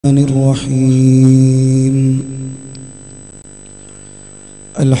الرحيم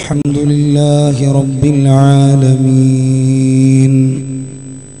الحمد لله رب العالمين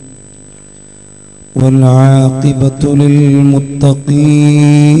والعاقبة للمتقين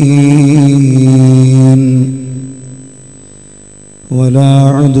ولا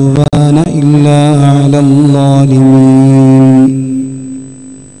عدوان إلا على الظالمين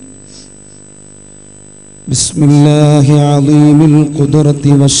بسم الله عظيم القدرة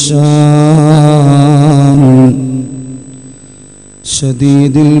والشان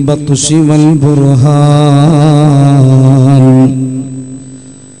شديد البطش والبرهان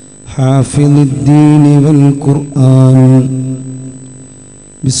حافظ الدين والقرآن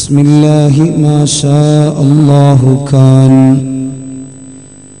بسم الله ما شاء الله كان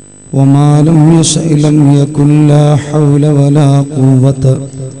وما لم يشأ لم يكن لا حول ولا قوة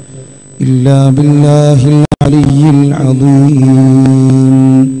إلا بالله العلي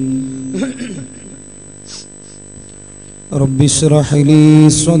العظيم رب اشرح لي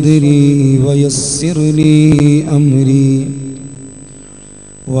صدري ويسر لي أمري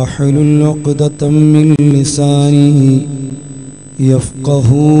واحلل عقدة من لساني يفقه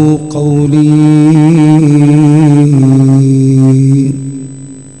قولي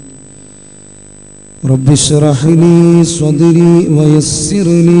رب اشرح لي صدري ويسر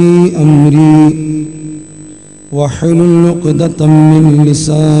لي أمري واحلل عقدة من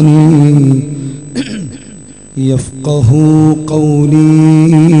لساني يفقه قولي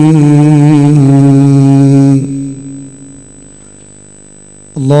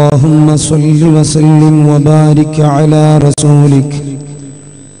اللهم صل وسلم وبارك على رسولك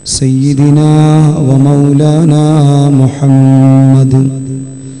سيدنا ومولانا محمد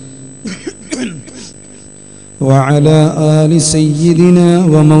وعلى آل سيدنا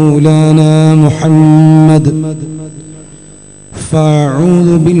ومولانا محمد فأعوذ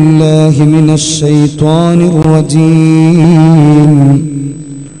بالله من الشيطان الرجيم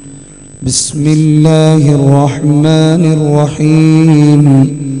بسم الله الرحمن الرحيم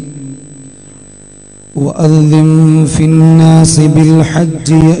وأذن في الناس بالحج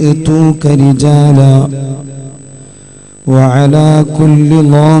يأتوك رجالا وعلى كل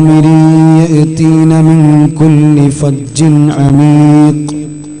ضامر يأتين من كل فج عميق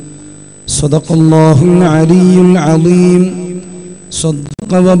صدق الله العلي العظيم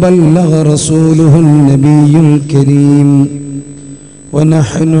صدق وبلغ رسوله النبي الكريم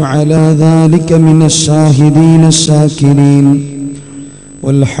ونحن على ذلك من الشاهدين الشاكرين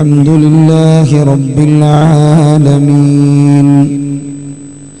والحمد لله رب العالمين.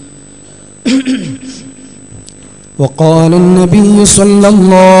 وقال النبي صلى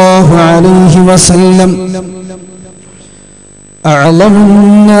الله عليه وسلم أعظم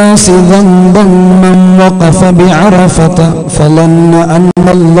الناس ذنبا من وقف بعرفة فظن أن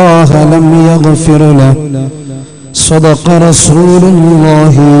الله لم يغفر له صدق رسول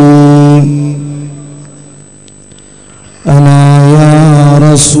الله. ألا يا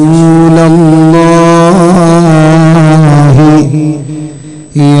رسول الله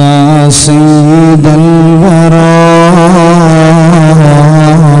يا سيد الورى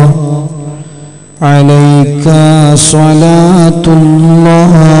عليك صلاة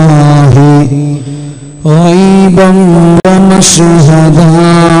الله غيبا ومشهدا.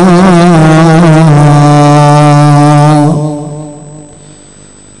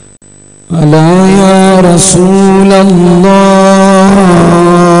 ألا يا رسول الله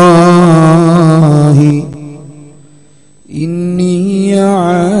إني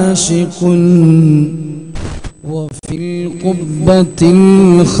عاشق وفي القبة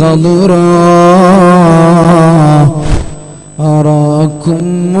الخضراء أراكم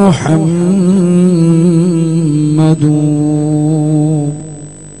محمد.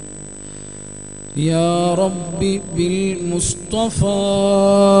 يا ربي بالمصطفى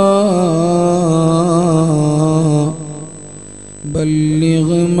بلغ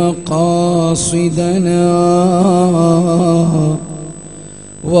مقاصدنا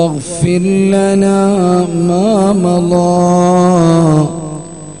واغفر لنا ما مضى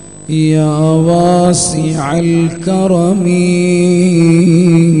يا واسع الكرم.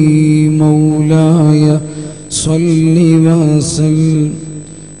 مولاي صل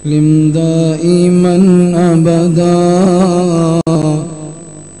وسلم دائما أبدا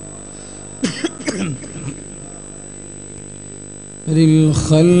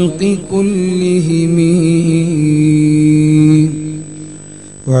للخلق كلهم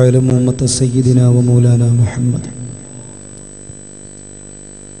وعلى أمة سيدنا ومولانا محمد.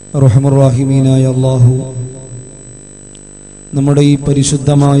 അർഹമർ റഹീമീനായ അല്ലാഹു നമ്മുടെ ഈ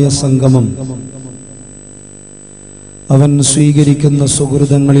പരിശുദ്ധമായ സംഗമം അവൻ സ്വീകരിക്കുന്ന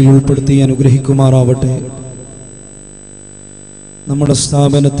സുഹൃതങ്ങളിൽ ഉൾപ്പെടുത്തി അനുഗ്രഹിക്കുമാറാവട്ടെ. നമ്മുടെ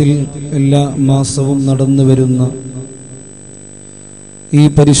സ്ഥാപനത്തിൽ എല്ലാ മാസവും നടന്നു വരുന്ന ഈ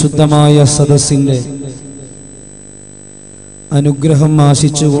പരിശുദ്ധമായ സദസ്സിന്റെ അനുഗ്രഹം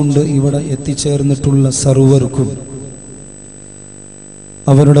ആശിച്ചുകൊണ്ട് ഇവിടെ എത്തിച്ചേർന്നിട്ടുള്ള സർവർക്കും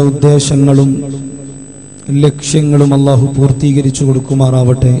അവരുടെ ഉദ്ദേശങ്ങളും ലക്ഷ്യങ്ങളും അല്ലാഹു പൂർത്തീകരിച്ചു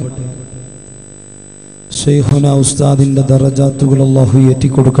കൊടുക്കുമാറാവട്ടെ. ശൈഖുന ഉസ്താദിന്റെ ദറജാത്തുകൾ അല്ലാഹു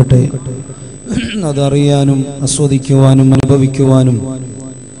ഏറ്റിക്കൊടുക്കട്ടെ. അതറിയാനും ആസ്വദിക്കുവാനും അനുഭവിക്കുവാനും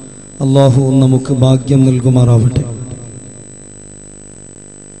അല്ലാഹു നമുക്ക് ഭാഗ്യം നൽകുമാറാവട്ടെ.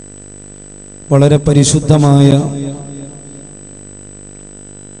 വളരെ പരിശുദ്ധമായ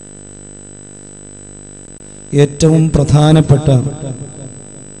ഏറ്റവും പ്രധാനപ്പെട്ട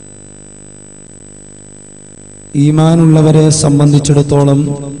ഈമാനുള്ളവരെ സംബന്ധിച്ചിടത്തോളം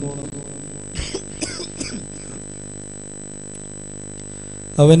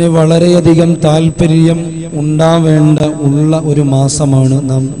അവന് വളരെയധികം താല്പര്യം ഉള്ള ഒരു മാസമാണ്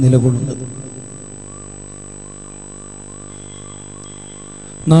നാം നിലകൊള്ളുന്നത്.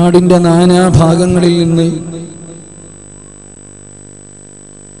 നാടിന്റെ നാനാഭാഗങ്ങളിൽ നിന്ന്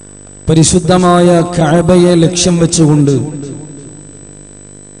പരിശുദ്ധമായ കഅബയെ ലക്ഷ്യം വെച്ചുകൊണ്ട്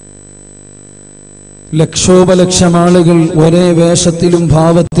ലക്ഷോപലക്ഷം ആളുകൾ ഒരേ വേഷത്തിലും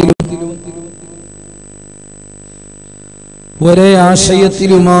ഭാവത്തിലും ഒരേ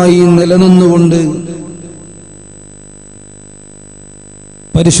ആശയത്തിലുമായി നിലനിന്നുകൊണ്ട്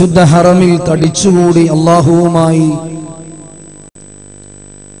പരിശുദ്ധ ഹറമിൽ തടിച്ചുകൂടി അല്ലാഹുവുമായി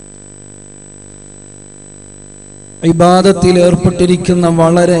ഇബാദത്തിൽ ഏർപ്പെട്ടിരിക്കുന്ന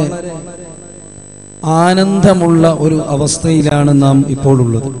വളരെ ആനന്ദമുള്ള ഒരു അവസ്ഥയിലാണ് നാം ഇപ്പോൾ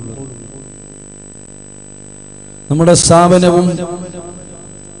ഉള്ളത്. നമ്മുടെ സ്ഥാപനവും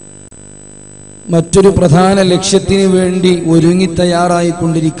മറ്റൊരു പ്രധാന ലക്ഷ്യത്തിന് വേണ്ടി ഒരുങ്ങി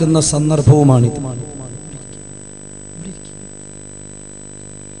തയ്യാറായിക്കൊണ്ടിരിക്കുന്ന സന്ദർഭവുമാണിത്.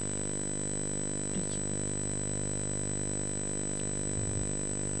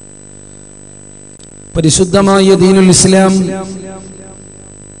 പരിശുദ്ധമായ ദീനുൽ ഇസ്ലാം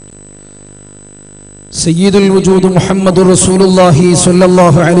സയ്യിദുൽ വജൂദ് മുഹമ്മദുർ റസൂലുള്ളാഹി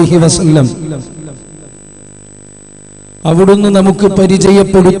സ്വല്ലല്ലാഹു അലൈഹി വസല്ലം അവിടുന്ന് നമുക്ക്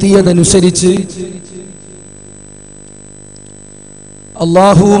പരിചയപ്പെടുത്തിയതനുസരിച്ച്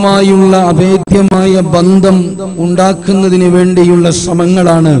അല്ലാഹുവുമായുള്ള അഭേദ്യമായ ബന്ധം ഉണ്ടാക്കുന്നതിന് വേണ്ടിയുള്ള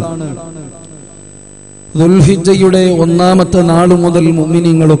ശ്രമങ്ങളാണ് ദുൽഹിജ്ജയുടെ 1-ാമത്തെ നാൾ മുതൽ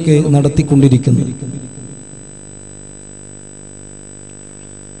മുഅ്മിനീങ്ങളൊക്കെ നടത്തിക്കൊണ്ടിരിക്കുന്നത്.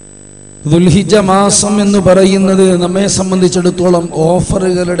 ദുൽഹിജ്ജ മാസം എന്ന് പറയുന്നത് നമ്മെ സംബന്ധിച്ചിടത്തോളം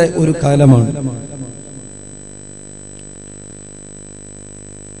ഓഫറുകളുടെ ഒരു കാലമാണ്.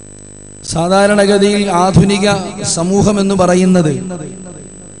 സാധാരണഗതിയിൽ ആധുനിക സമൂഹം എന്ന് പറയുന്നത്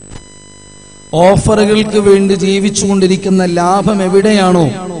ഓഫറുകൾക്ക് വേണ്ടി ജീവിച്ചുകൊണ്ടിരിക്കുന്ന ലാഭം എവിടെയാണോ,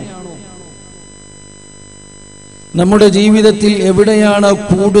 നമ്മുടെ ജീവിതത്തിൽ എവിടെയാണ്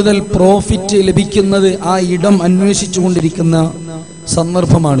കൂടുതൽ പ്രോഫിറ്റ് ലഭിക്കുന്നത് ആ ഇടം അന്വേഷിച്ചുകൊണ്ടിരിക്കുന്ന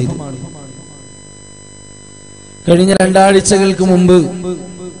സന്ദർഭമാണിത്. കഴിഞ്ഞ 2 ആഴ്ചകൾക്ക് മുമ്പ്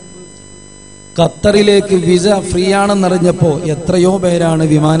ഖത്തറിലേക്ക് വിസ ഫ്രീ ആണെന്നറിഞ്ഞപ്പോ എത്രയോ പേരാണ്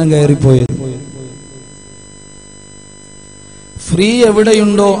വിമാനം കയറിപ്പോയത്. ഫ്രീ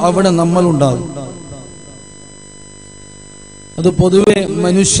എവിടെയുണ്ടോ അവിടെ നമ്മളുണ്ടാകും. അത് പൊതുവെ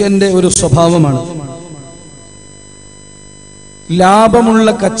മനുഷ്യന്റെ ഒരു സ്വഭാവമാണ്. ലാഭമുള്ള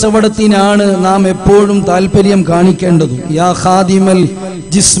കച്ചവടത്തിനാണ് നാം എപ്പോഴും താല്പര്യം കാണിക്കേണ്ടത്. യാ ഖാദിമൽ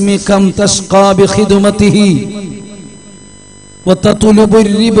ജിസ്മി കം തഷ്ഖാ ബിഖിദ്മതിഹി വതത്ലുബു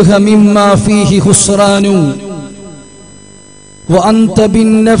الربح مما فيه خسران وأنت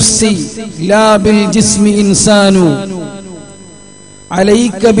بالنفس لا بالجسم إنسان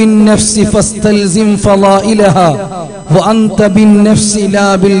عليك بالنفس فاستلزم فضائلها وأنت بالنفس لا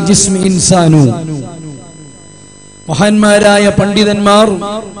بالجسم إنسان. മഹാന്മാരായ പണ്ഡിതന്മാർ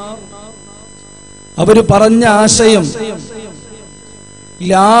അവര് പറഞ്ഞ ആശയം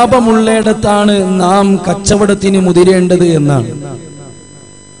ലാഭമുള്ളിടത്താണ് നാം കച്ചവടത്തിന് മുതിരേണ്ടത് എന്നാണ്.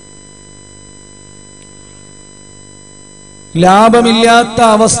 ലാഭമില്ലാത്ത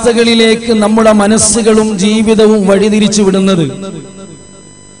അവസ്ഥകളിലേക്ക് നമ്മുടെ മനസ്സുകളും ജീവിതവും വഴിതിരിച്ചു വിടുന്നത്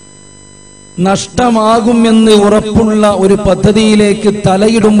നഷ്ടമാകുമെന്ന് ഉറപ്പുള്ള ഒരു പദ്ധതിയിലേക്ക്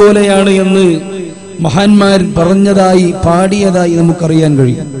തലയിടും പോലെയാണ് എന്ന് മഹാന്മാർ പറഞ്ഞതായി പാടിയതായി നമുക്കറിയാൻ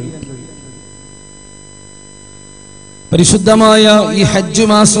കഴിയും. പരിശുദ്ധമായ ഈ ഹജ്ജ്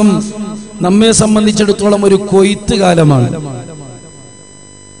മാസം നമ്മെ സംബന്ധിച്ചിടത്തോളം ഒരു കൊയ്ത്ത് കാലമാണ്.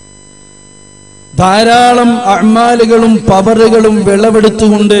 ധാരാളം അഅ്മാലുകളും പവറുകളും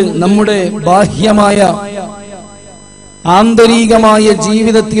വിളവെടുത്തുകൊണ്ട് നമ്മുടെ ബാഹ്യമായ ആന്തരികമായ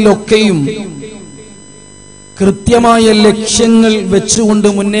ജീവിതത്തിലൊക്കെയും കൃത്യമായ ലക്ഷ്യങ്ങൾ വെച്ചുകൊണ്ട്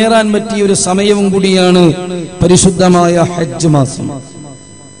മുന്നേറാൻ പറ്റിയ ഒരു സമയവും കൂടിയാണ് പരിശുദ്ധമായ ഹജ്ജ് മാസം.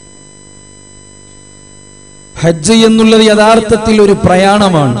 ഹജ്ജ് എന്നുള്ളത് യഥാർത്ഥത്തിൽ ഒരു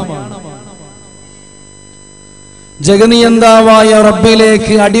പ്രയാണമാണ്. ജഗനിയന്താവായ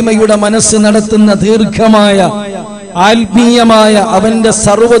റബ്ബിലേക്ക് അടിമയുടെ മനസ്സ് നടത്തുന്ന ദീർഘമായ ആത്മീയമായ അവന്റെ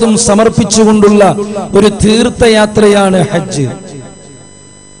സർവ്വതും സമർപ്പിച്ചുകൊണ്ടുള്ള ഒരു തീർത്ഥയാത്രയാണ് ഹജ്ജ്.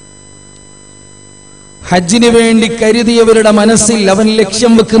 ഹജ്ജിന് വേണ്ടി കരുതിയവരുടെ മനസ്സിൽ അവൻ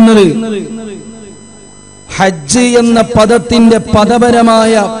ലക്ഷ്യം വെക്കുന്നത് ഹജ്ജ് എന്ന പദത്തിന്റെ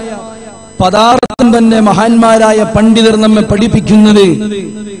പദപരമായ പദാർത്ഥം തന്നെ മഹാന്മാരായ പണ്ഡിതർ നമ്മെ പഠിപ്പിക്കുന്നത്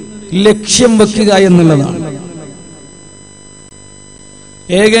ലക്ഷ്യം വെക്കുക എന്നുള്ളതാണ്.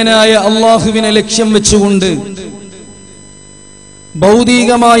 ഏകനായ അള്ളാഹുവിനെ ലക്ഷ്യം വെച്ചുകൊണ്ട്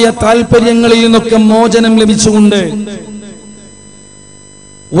ഭൗതികമായ താല്പര്യങ്ങളിൽ നിന്നൊക്കെ മോചനം ലഭിച്ചുകൊണ്ട്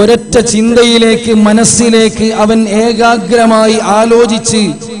ഒരൊറ്റ ചിന്തയിലേക്ക് മനസ്സിലേക്ക് അവൻ ഏകാഗ്രമായി ആലോചിച്ച്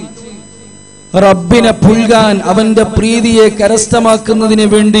റബ്ബിനെ പുൽകാൻ അവന്റെ പ്രീതിയെ കരസ്ഥമാക്കുന്നതിന്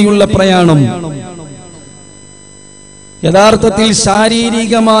വേണ്ടിയുള്ള പ്രയാണം. യഥാർത്ഥത്തിൽ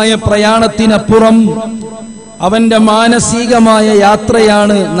ശാരീരികമായ പ്രയാണത്തിനപ്പുറം അവന്റെ മാനസികമായ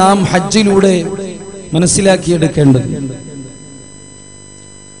യാത്രയാണ് നാം ഹജ്ജിലൂടെ മനസ്സിലാക്കിയെടുക്കേണ്ടത്.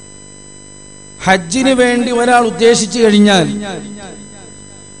 ഹജ്ജിന് വേണ്ടി ഒരാൾ ഉദ്ദേശിച്ചു കഴിഞ്ഞാൽ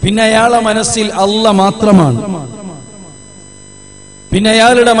പിന്നെ അയാളുടെ മനസ്സിൽ അല്ലാഹ് മാത്രമാണ്. പിന്നെ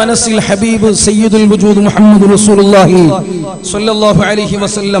അയാളുടെ മനസ്സിൽ ഹബീബ് സയ്യിദുൽ വജൂദ് മുഹമ്മദ് റസൂലുള്ളാഹി സ്വല്ലല്ലാഹു അലൈഹി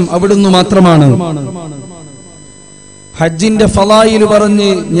വസല്ലം അവിടുന്ന് മാത്രമാണ്. ഹജ്ജിന്റെ ഫളായിൽ പറഞ്ഞ്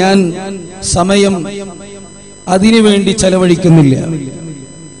ഞാൻ സമയം അതിനുവേണ്ടി ചെലവഴിക്കുന്നില്ല.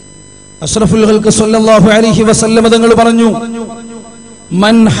 അഷ്റഫുൽ ഖൽഖ് സ്വല്ലല്ലാഹു അലൈഹി വസല്ലം തങ്ങൾ പറഞ്ഞു,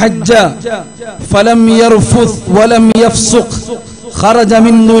 മൻ ഹജ്ജ ഫലം യർഫുസ് വലം യഫ്സുഖ് ഖറജ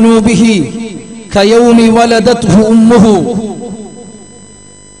മിൻ ദുനൂബിഹി കയൗമി വലദത്ഹു ഉമ്മുഹു.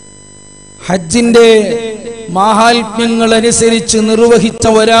 ഹജ്ജിന്റെ മഹാത്മ്യങ്ങൾ അനുസരിച്ച് നിർവഹിച്ച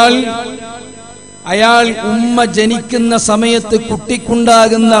ഒരാൾ അയാൾ ഉമ്മ ജനിക്കുന്ന സമയത്ത്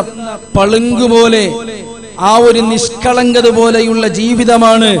കുട്ടിക്കുണ്ടാകുന്ന പളുങ്കുപോലെ ആ ഒരു നിഷ്കളങ്കത പോലെയുള്ള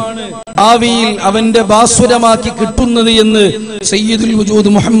ജീവിതമാണ് ഭാവിയിൽ അവന്റെ ബാസുരമാക്കി കിട്ടുന്നത് എന്ന് സയ്യിദുൽ വജൂദ്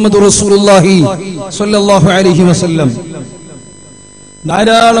മുഹമ്മദ് റസൂലുള്ളാഹി സ്വല്ലല്ലാഹു അലൈഹി വസല്ലം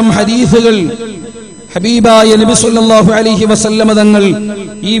ധാരാളം ഹദീസുകൾ ഹബീബായ നബി സ്വല്ലല്ലാഹു അലൈഹി വസല്ലം തങ്ങൾ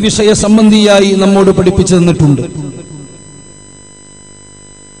ഈ വിഷയ സംബന്ധിയായി നമ്മോട് പഠിപ്പിച്ചു തന്നിട്ടുണ്ട്.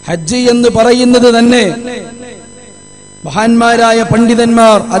 ഹജ്ജ് എന്ന് പറയുന്നത് തന്നെ മഹാന്മാരായ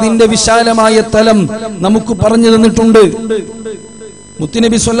പണ്ഡിതന്മാർ അതിന്റെ വിശാലമായ തലം നമുക്ക് പറഞ്ഞു തന്നിട്ടുണ്ട്.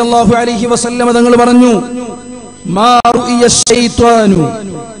 മുത്തുനബി സ്വല്ലല്ലാഹു അലൈഹി വസല്ലം തങ്ങൾ പറഞ്ഞു, മാ റുഇയ ശൈത്വാനു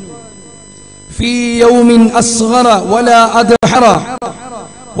ഫീ യൗമിൻ അസ്ഗറ വലാ അദ്ഹറ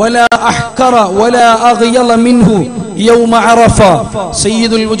വലാ അഹ്കറ വലാ അഗ്യള മിൻഹു യൗമ അറഫ.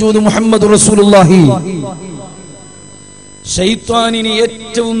 സയ്യിദുൽ വജൂദ് മുഹമ്മദ് റസൂലുള്ളാഹി. ശൈത്വാനിന്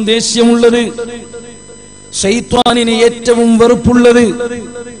ഏറ്റവും ദേഷ്യമുള്ളത്, ശൈത്വാനിന് ഏറ്റവും വെറുപ്പുള്ളത്,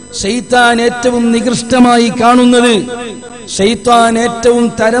 ശൈത്താൻ ഏറ്റവും നികൃഷ്ടമായി കാണുന്നത്, ശൈത്താൻ ഏറ്റവും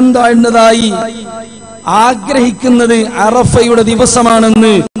തരം താഴ്ന്നതായി ആഗ്രഹിക്കുന്നത് അറഫയുടെ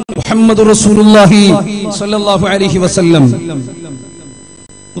ദിവസമാണെന്ന് മുഹമ്മദ് റസൂലുള്ളാഹി സ്വല്ലല്ലാഹു അലൈഹി വസല്ലം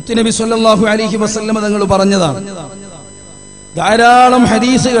മുത്തുനബി സ്വല്ലല്ലാഹു അലൈഹി വസല്ലം തങ്ങൾ പറഞ്ഞതാണ്. ധാരാളം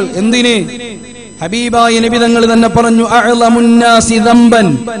ഹദീസുകൾ. എന്തിന്? ഹബീബായ നബി തങ്ങൾ തന്നെ പറഞ്ഞു, അഅ്ലമുന്നാസി ദംബൻ,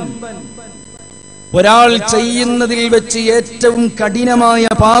 ഒരാൾ ചെയ്യുന്നതിൽ വെച്ച് ഏറ്റവും കഠിനമായ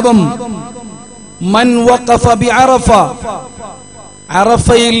പാപം, മൻ വഖഫ ബിഅറഫ,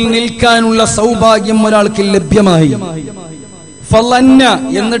 അറഫയിൽ നിൽക്കാനുള്ള സൗഭാഗ്യം ഒരാൾക്ക് ലഭ്യമായി. ഫളന്ന,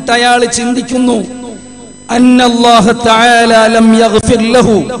 എന്നിട്ട് അയാൾ ചിന്തിക്കുന്നു, അന്നല്ലാഹ തആല ലം യഗ്ഫിർ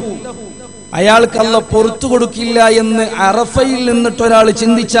ലഹു, അയാൾക്ക് അല്ലാഹ് പുറത്തു കൊടുക്കില്ല എന്ന് അറഫയിൽ നിന്നിട്ട് ഒരാൾ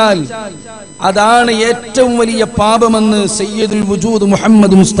ചിന്തിച്ചാൽ അതാണ് ഏറ്റവും വലിയ പാപമെന്ന് സയ്യിദുൽ വജൂദ്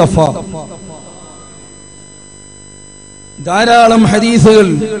മുഹമ്മദ് മുസ്തഫ. ധാരാളം ഹദീസുകൾ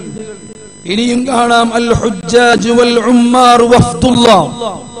ഇനിയും കാണാം. അൽ ഹുജ്ജാജ് വൽ ഉമ്മാർ വഫ്ദുല്ലാഹ്,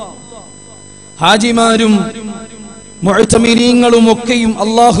 ഹാജിമാരും മുഅ്തമിരീങ്ങളും ഒക്കെയും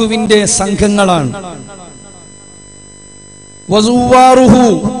അല്ലാഹുവിന്റെ സംഘങ്ങളാണ്. വസുവാറുഹു,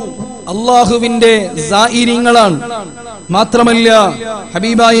 അല്ലാഹുവിന്റെ സായിരിങ്ങളാണ്. മാത്രമല്ല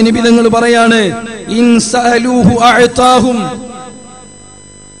ഹബീബായ നബി തങ്ങൾ പറയാണ്, ഇൻ സഅലൂഹു അഅതാഹും,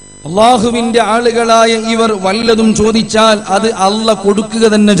 അല്ലാഹുവിന്റെ ആളുകളായ ഇവർ വല്ലതും ചോദിച്ചാൽ അത് അല്ലാഹ് കൊടുക്കുക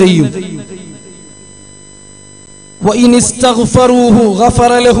തന്നെ ചെയ്യും. വഇൻ ഇസ്തഗ്ഫറൂഹു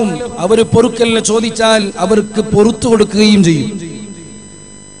ഗഫറ ലഹും, അവർ പൊറുക്കലിനെ ചോദിച്ചാൽ അവർക്ക് പൊറുത്തു കൊടുക്കുകയും ചെയ്യും.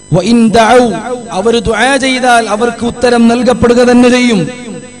 വഇൻ ദഅു അവർ ദുആ ചെയ്താൽ അവർക്ക് ഉത്തരം നൽകപ്പെടുക തന്നെ ചെയ്യും.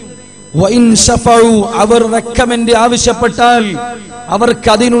 വഇൻ ശഫഉ അവർ റെക്കമെൻഡ് ആവശ്യപ്പെട്ടാൽ അവർക്ക്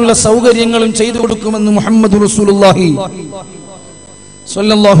അതിനുള്ള സൗകര്യങ്ങളും ചെയ്തു കൊടുക്കുമെന്ന് മുഹമ്മദ് റസൂലുള്ളാഹി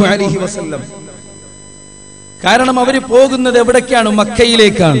സ്വല്ലല്ലാഹു അലൈഹി വസല്ലം. കാരണം അവർ പോകുന്നത് എവിടേക്കാണ്?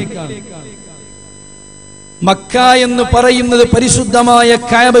 മക്കയിലേക്കാണ്. മക്ക എന്ന് പറയുന്നത് പരിശുദ്ധമായ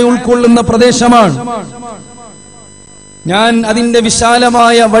കഅബ ഉൾക്കൊള്ളുന്ന പ്രദേശമാണ്. ഞാൻ അതിന്റെ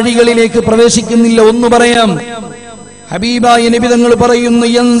വിശാലമായ വഴികളിലേക്ക് പ്രവേശിക്കുന്നില്ല. ഒന്ന് പറയാം, ഹബീബായ നബി തങ്ങൾ പറയുന്നു,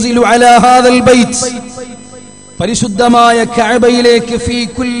 യൻസിലു അലാ ഹാദൽ ബൈത്ത്, പരിശുദ്ധമായ കഅബയിലേക്ക് ഫീ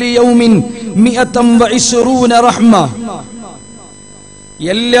കുല്ലി യൗമിൻ 120 റഹ്മ,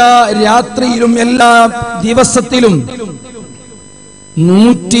 എല്ലാ രാത്രിയിലും എല്ലാ ദിവസത്തിലും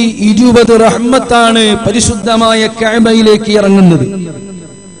 120 റഹ്മത്താണ് പരിശുദ്ധമായ കഅബയിലേക്ക് ഇറങ്ങുന്നത്.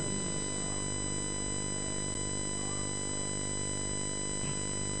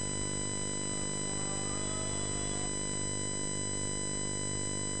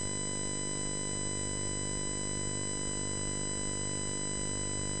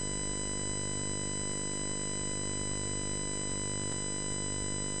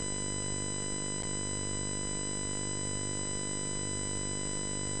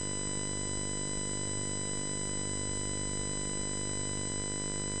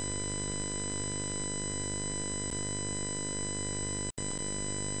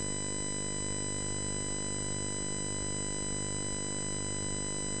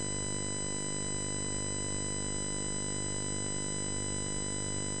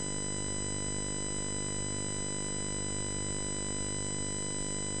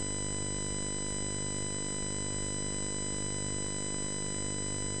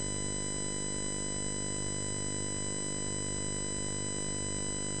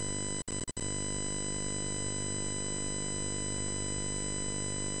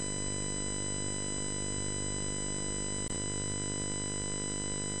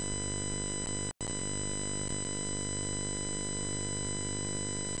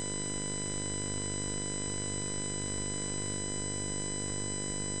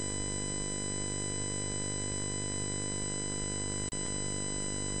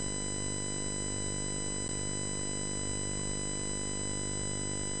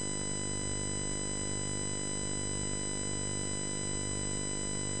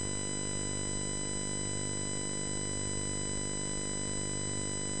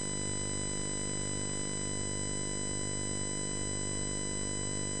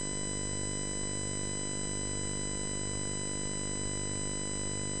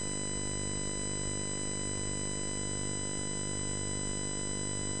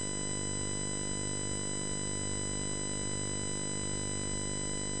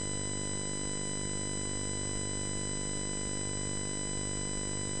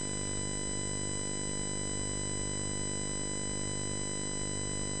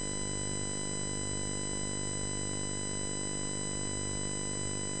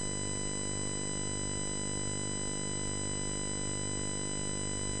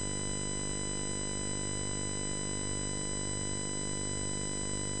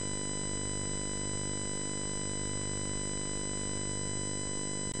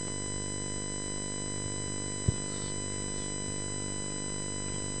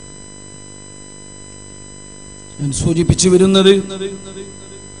 ഞാൻ സൂചിപ്പിച്ചു വരുന്നത്,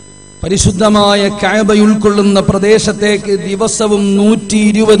 പരിശുദ്ധമായ കഅബ ഉൾക്കൊള്ളുന്ന പ്രദേശത്തേക്ക് ദിവസവും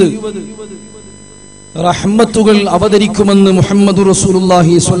 120 റഹ്മത്തുകൾ അവതരിക്കുമെന്ന് മുഹമ്മദ്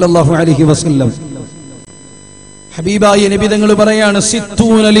റസൂലുള്ളാഹി സ്വല്ലല്ലാഹു അലൈഹി വസല്ലം. ഹബീബായ നബി തങ്ങൾ പറയാണ്,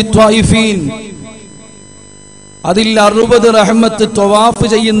 60 ലിത്വായിഫീൻ, അതിൽ 60 റഹ്മത്ത് തവാഫ്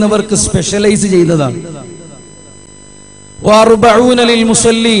ചെയ്യുന്നവർക്ക് സ്പെഷ്യലൈസ് ചെയ്തതാണ്. 40 ലിൽ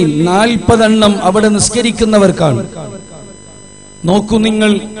മുസല്ലീൻ, 40 എണ്ണം അവിടെ നിസ്കരിക്കുന്നവർക്കാണ്. നോക്കൂ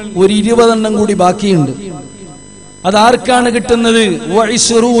നിങ്ങൾ, ഒരു 20 എണ്ണം കൂടി ബാക്കിയുണ്ട്. അതാർക്കാണ് കിട്ടുന്നത്?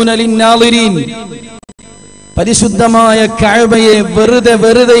 20 ലിന്നാളിരീൻ, പരിശുദ്ധമായ കഅബയെ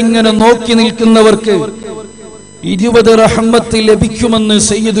വെറുതെ ഇങ്ങനെ നോക്കി നിൽക്കുന്നവർക്ക് 20 റഹ്മത്ത് ലഭിക്കുമെന്ന്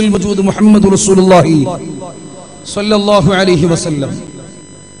സയ്യിദുൽ വജൂദ് മുഹമ്മദ് റസൂലുള്ളാഹി സ്വല്ലല്ലാഹു അലൈഹി വസല്ലം.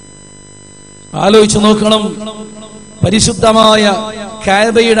 ആലോചിച്ചു നോക്കണം, പരിശുദ്ധമായ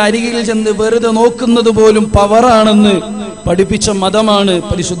കഅബയുടെ അരികിൽ ചെന്ന് വെറുതെ നോക്കുന്നത് പോലും പവറാണെന്ന് പഠിപ്പിച്ച മതമാണ്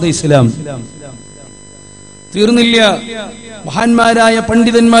പരിശുദ്ധ ഇസ്ലാം. തീർന്നില്ല, മഹാന്മാരായ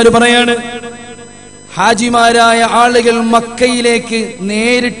പണ്ഡിതന്മാര് പറയാണ്, ഹാജിമാരായ ആളുകൾ മക്കയിലേക്ക്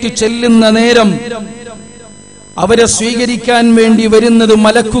നേരിട്ട് ചെല്ലുന്ന നേരം അവരെ സ്വീകരിക്കാൻ വേണ്ടി വരുന്നത്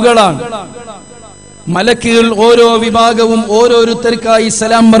മലക്കുകളാണ്. മലക്കുകൾ ഓരോ വിഭാഗവും ഓരോരുത്തർക്കായി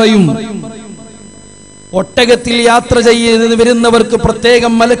സലാം പറയും. ഒട്ടകത്തിൽ യാത്ര ചെയ്ത് വരുന്നവർക്ക്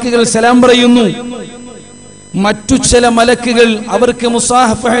പ്രത്യേകം മലക്കുകൾ സലാം പറയുന്നു. മറ്റു ചില മലക്കുകൾ അവർക്ക്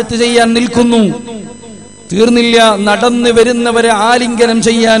മുസാഫഹത്ത് ചെയ്യാൻ നിൽക്കുന്നു. തീർന്നില്ല, നടന്നു വരുന്നവരെ ആലിംഗനം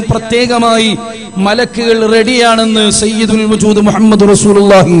ചെയ്യാൻ പ്രത്യേകമായി മലക്കുകൾ റെഡിയാണെന്ന് സയ്യിദുൽ വജൂദ് മുഹമ്മദ്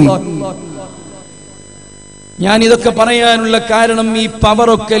റസൂലുള്ളാഹി. ഞാൻ ഇതൊക്കെ പറയാനുള്ള കാരണം ഈ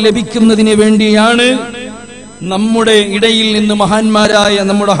പവറൊക്കെ ലഭിക്കുന്നതിന് വേണ്ടിയാണ് നമ്മുടെ ഇടയിൽ നിന്ന് മഹാന്മാരായ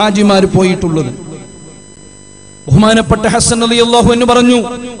നമ്മുടെ ഹാജിമാർ പോയിട്ടുള്ളത്. ബഹുമാനപ്പെട്ട ഹസൻ റളിയല്ലാഹു അൻഹു പറഞ്ഞു,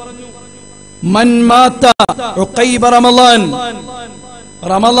 മൻ മാത ഉഖൈബ റമളാൻ,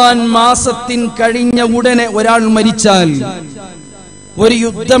 റമളാൻ മാസത്തിൻ കഴിഞ്ഞ ഉടനെ ഒരാൾ മരിച്ചാൽ, ഒരു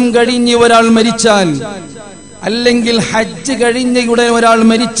യുദ്ധം കഴിഞ്ഞ് ഒരാൾ മരിച്ചാൽ, അല്ലെങ്കിൽ ഹജ്ജ് കഴിഞ്ഞ ഉടനെ ഒരാൾ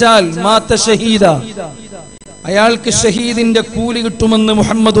മരിച്ചാൽ, മാത ഷഹീദ, അയാൾക്ക് ഷഹീദിന്റെ കൂലി കിട്ടുമെന്ന്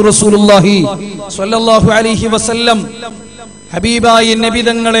മുഹമ്മദ് റസൂലുള്ളാഹി സ്വല്ലല്ലാഹു അലൈഹി വസല്ലം ഹബീബായ നബി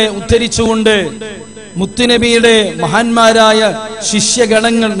തങ്ങളെ ഉദ്ധരിച്ചുകൊണ്ട് മുത്തുനബിയുടെ മഹാന്മാരായ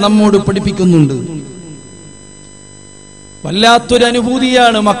ശിഷ്യഗണങ്ങൾ നമ്മോട് പഠിപ്പിക്കുന്നുണ്ട്. വല്ലാത്തൊരു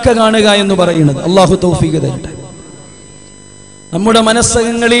അനുഭൂതിയാണ് മക്ക കാണുക എന്ന് പറയുന്നത്. അല്ലാഹു തൗഫീഖ് തരട്ടെ. നമ്മുടെ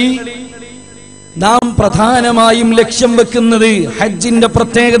മനസ്സകങ്ങളിൽ നാം പ്രധാനമായും ലക്ഷ്യം വെക്കുന്നത് ഹജ്ജിന്റെ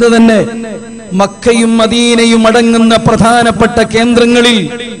പ്രത്യേകത തന്നെ മക്കയും മദീനയും അടങ്ങുന്ന പ്രധാനപ്പെട്ട കേന്ദ്രങ്ങളിൽ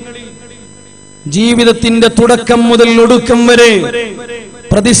ജീവിതത്തിന്റെ തുടക്കം മുതൽ ഒടുക്കം വരെ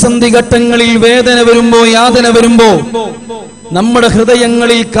പ്രതിസന്ധി ഘട്ടങ്ങളിൽ വേദന വരുമ്പോ, യാതന വരുമ്പോ നമ്മുടെ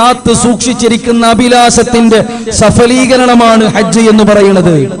ഹൃദയങ്ങളിൽ കാത്തു സൂക്ഷിച്ചിരിക്കുന്ന അഭിലാഷത്തിന്റെ സഫലീകരണമാണ് ഹജ്ജ് എന്ന്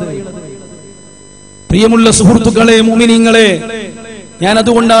പറയുന്നത്. പ്രിയമുള്ള സുഹൃത്തുക്കളെ, മുഅ്മിനീങ്ങളെ, ഞാൻ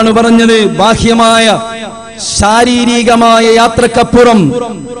അതുകൊണ്ടാണ് പറഞ്ഞത്, ബാഹ്യമായ ശാരീരികമായ യാത്രക്കപ്പുറം,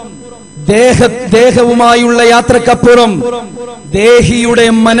 ദേഹവുമായുള്ള യാത്രക്കപ്പുറം ദേഹിയുടെ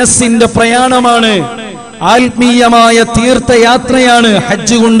മനസ്സിന്റെ പ്രയാണമാണ്, ആത്മീയമായ തീർത്ഥയാത്രയാണ്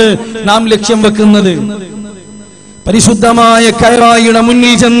ഹജ്ജ് കൊണ്ട് നാം ലക്ഷ്യം വെക്കുന്നത്. പരിശുദ്ധമായ കഅബയുടെ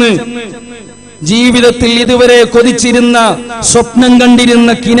മുന്നിൽ ചെന്ന് ജീവിതത്തിൽ ഇതുവരെ കൊതിച്ചിരുന്ന, സ്വപ്നം കണ്ടിരുന്ന,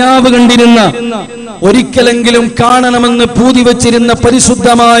 കിനാവ് കണ്ടിരുന്ന, ഒരിക്കലെങ്കിലും കാണണമെന്ന് പൂതി വച്ചിരുന്ന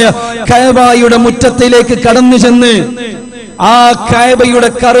പരിശുദ്ധമായ കഅബയുടെ മുറ്റത്തിലേക്ക് കടന്നു ചെന്ന് ആ കഅബയുടെ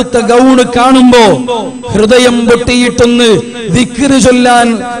കറുത്ത ഗൗണ് കാണുമ്പോ ഹൃദയം പൊട്ടിയിട്ടൊന്ന് ദിക്ർ ചൊല്ലാൻ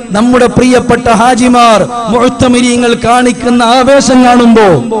നമ്മുടെ പ്രിയപ്പെട്ട ഹാജിമാർ മുഅ്തമിരീങ്ങൾ കാണിക്കുന്ന ആവേശം കാണുമ്പോ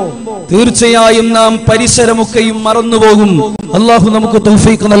തീർച്ചയായും നാം പരിസരമൊക്കെയും മറന്നുപോകും. അല്ലാഹു നമുക്ക്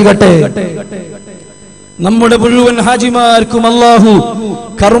തൗഫീഖ് നൽകട്ടെ. നമ്മുടെ മുഴുവൻ ഹാജിമാർക്കും അല്ലാഹു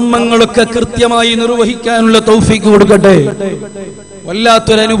കർമ്മങ്ങളൊക്കെ കൃത്യമായി നിർവഹിക്കാനുള്ള തൗഫീഖ് കൊടുക്കട്ടെ.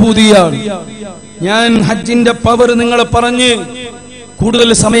 വല്ലാത്തൊരു അനുഭൂതിയാണ്. ഞാൻ ഹജ്ജിന്റെ പവർ നിങ്ങളെ പറഞ്ഞ് കൂടുതൽ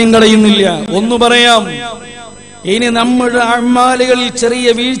സമയം കളയുന്നില്ല. ഒന്നു പറയാം, ഇനി നമ്മുടെ അഅ്മാലുകളിൽ ചെറിയ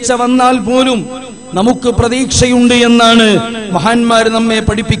വീഴ്ച വന്നാൽ പോലും നമുക്ക് പ്രതീക്ഷയുണ്ട് എന്നാണ് മഹാന്മാർ നമ്മെ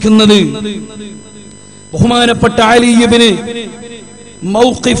പഠിപ്പിക്കുന്നത്. ബഹുമാനപ്പെട്ട അലി ഇബ്നു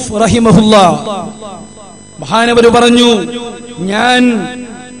മൗഖിഫ് റഹിമഹുല്ലാഹ് മഹാനവർ പറഞ്ഞു,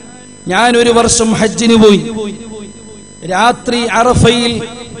 ഞാൻ ഒരു വർഷം ഹജ്ജിന് പോയി. രാത്രി അറഫയിൽ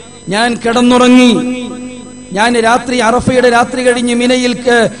ഞാൻ കിടന്നുറങ്ങി. ഞാൻ രാത്രി അറഫയുടെ രാത്രി കഴിഞ്ഞ് മിനയിൽ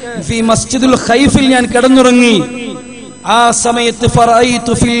മസ്ജിദുൽ ഖൈഫിൽ ഞാൻ കിടന്നുറങ്ങി. ആ സമയത്ത്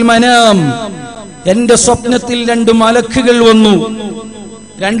ഫറഅയ്തു ഫിൽ മനാം, എന്റെ സ്വപ്നത്തിൽ രണ്ട് മലക്കുകൾ വന്നു.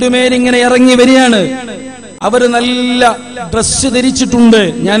 രണ്ടുപേരിങ്ങനെ ഇറങ്ങി വരികയാണ്. അവർ നല്ല ഡ്രസ് ധരിച്ചിട്ടുണ്ട്.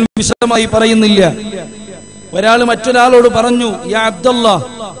 ഞാൻ വിശദമായി പറയുന്നില്ല. ഒരാൾ മറ്റൊരാളോട് പറഞ്ഞു, യാ അബ്ദുല്ലാഹ്,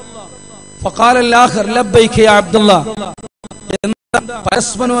 ഫഖാല അൽ-ആഖർ ലബ്ബൈക യാ അബ്ദുല്ലാഹ്.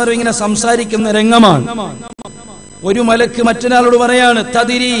 പരസ്പരം ഇങ്ങനെ സംസാരിക്കുന്ന രംഗമാണ്. ഒരു മലക്ക് മറ്റൊരാളോട് പറയാണ്,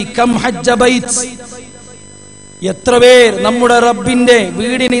 തദിരി കം ഹജ്ജ ബൈത്ത്, എത്ര പേർ നമ്മുടെ റബ്ബിന്റെ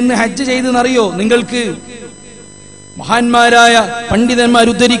വീടിന് ഇന്ന് ഹജ്ജ് ചെയ്തെന്നറിയോ നിങ്ങൾക്ക്? മഹാന്മാരായ പണ്ഡിതന്മാർ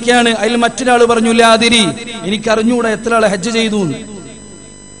ഉദ്ധരിക്കുകയാണ്. അതിൽ മറ്റൊരാൾ പറഞ്ഞു, ലാദിരി, എനിക്കറിഞ്ഞൂടെ എത്ര ആളെ ഹജ്ജ് ചെയ്തു.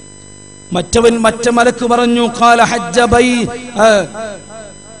 മറ്റ മലക്ക് പറഞ്ഞു, ഖാല ഹജ്ജ ബൈ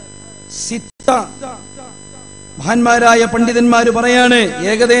സിത്ത. മഹാന്മാരായ പണ്ഡിതന്മാര് പറയാണ്,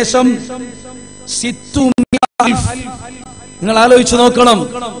 ഏകദേശം 600,000. നിങ്ങൾ ആലോചിച്ചു നോക്കണം,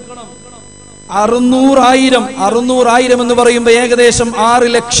 600,000 എന്ന് പറയുമ്പോ ഏകദേശം 6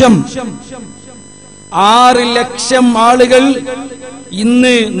 ലക്ഷം. 6 ലക്ഷം ആളുകൾ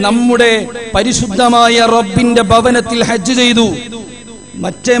ഇന്ന് നമ്മുടെ പരിശുദ്ധമായ റബ്ബിന്റെ ഭവനത്തിൽ ഹജ്ജ് ചെയ്തു.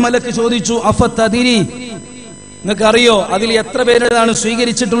 മറ്റേ മലക്ക് ചോദിച്ചു, അഫതദിരി, നിങ്ങൾക്കറിയോ അതിൽ എത്ര പേരാണ്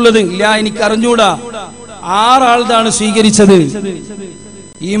സ്വീകരിച്ചിട്ടുള്ളത്? ഇല്ല, എനിക്ക് അറിഞ്ഞൂടാ. 6 ആൾതാണ് സ്വീകരിച്ചത്.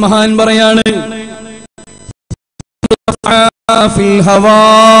 ഈ മഹാൻ പറയാണ്,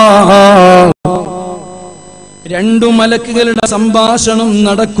 രണ്ടു മലക്കുകളുടെ സംഭാഷണം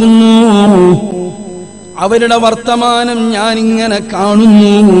നടക്കുന്നു. അവരുടെ വർത്തമാനം ഞാൻ ഇങ്ങനെ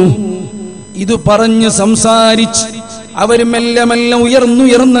കാണുന്നു. ഇത് പറഞ്ഞ് സംസാരിച്ച് അവർ മെല്ലെ മെല്ലെ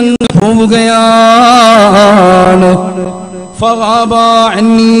ഉയർന്നുയർന്നങ്ങ് പോവുകയാണ്. ഫഗാബാ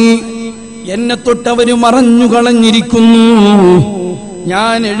അന്നി, എന്നെ തൊട്ടവര് മറഞ്ഞു കളഞ്ഞിരിക്കുന്നു.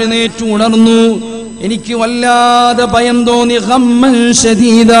 ഞാൻ എഴുന്നേറ്റ് ഉണർന്നു. എനിക്ക് വല്ലാതെ ഭയം തോന്നി. ഗമ്മൻ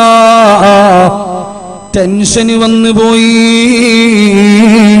ശദീദാ, ടെൻഷന് വന്നു പോയി.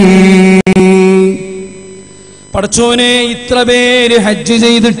 പടച്ചോനെ, ഇത്ര പേര് ഹജ്ജ്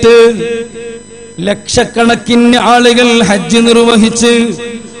ചെയ്തിട്ട് ലക്ഷക്കണക്കിന് ആളുകൾ ഹജ്ജ് നിർവഹിച്ച്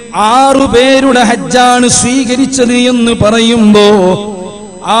 6 പേരുടെ ഹജ്ജാണ് സ്വീകരിച്ചത് എന്ന് പറയുമ്പോ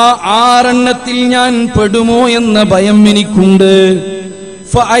ആ 6 എണ്ണത്തിൽ ഞാൻ പെടുമോ എന്ന ഭയം എനിക്കുണ്ട്.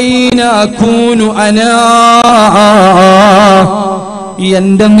 ഫഅൈന അകൂനു അനാ,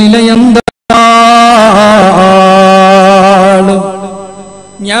 എന്റെ നില എന്താണ്?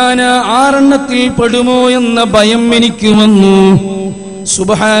 ഞാൻ 6 എണ്ണത്തിൽ പെടുമോ എന്ന ഭയം എനിക്ക് വന്നു.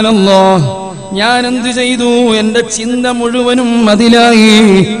 സുബ്ഹാനല്ലാഹ്, ഞാൻ എന്ത് ചെയ്തു? എന്റെ ചിന്ത മുഴുവനും അതിലായി.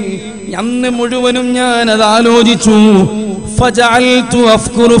 അന്ന് മുഴുവനും ഞാൻ അത് ആലോചിച്ചു. فجعلت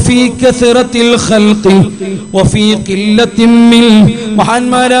أفكر في كثرة الخلق وفي قلة من.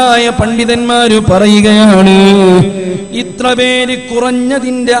 മഹാന്മാരായ പണ്ഡിതന്മാര് പറയുകയാണ്, ഇത്ര പേര്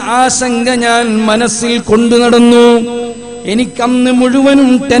കുറഞ്ഞതിന്റെ ആശങ്ക ഞാൻ മനസ്സിൽ കൊണ്ടു നടന്നു. എനിക്കന്ന് മുഴുവനും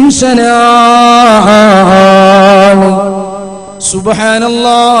ടെൻഷനാണ്.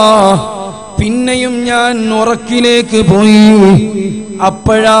 സുബ്ഹാനല്ലാഹ്, പിന്നെയും ഞാൻ ഉറക്കിലേക്ക് പോയി.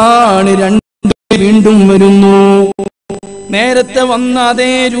 അപ്പോഴാണ് 2 വീണ്ടും വരുന്നു. നേരത്തെ വന്ന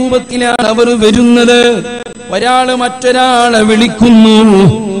അതേ രൂപത്തിലാണ് അവർ വരുന്നത്. ഒരാള് മറ്റൊരാളെ വിളിക്കുന്നു,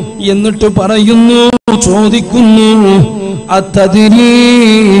 എന്നിട്ട് പറയുന്നു, ചോദിക്കുന്നു, അത്തദ്രീ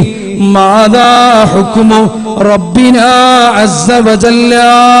മാദാ ഹുക്മു റബ്ബിനാ അസ്സ വജല്ല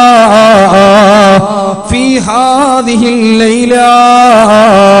ഫീ ഹാദിഹിൽ ലൈല.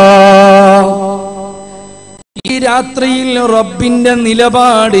 ഈ രാത്രിയിൽ റബ്ബിന്റെ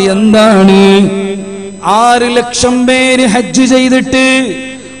നിലപാട് എന്താണ്? 6 ലക്ഷം പേര് ഹജ്ജ് ചെയ്തിട്ട്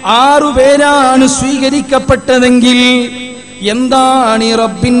 6 പേരാണ് സ്വീകരിക്കപ്പെട്ടതെങ്കിൽ എന്താണ് ഈ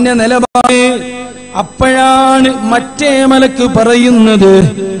റബ്ബിന്റെ നിലപാട്? അപ്പോഴാണ് മറ്റേ മലക്ക് പറയുന്നത്,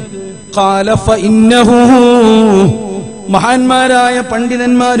 ഖാല ഫഇന്നഹു, മഹാന്മാരായ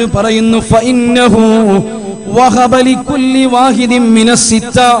പണ്ഡിതന്മാര് പറയുന്നു, ഫഇന്നഹു വഹബ ലികുല്ലി വാഹിദിൻ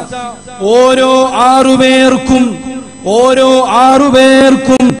മിനസ്സിത്ത, ഓരോ 6 പേർക്കും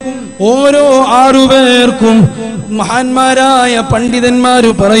മഹാന്മാരായ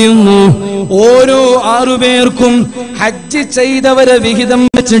പണ്ഡിതന്മാര് പറയുന്നു, ഓരോ 6 പേർക്കും ഹജ്ജ് ചെയ്തവരെ വിഹിതം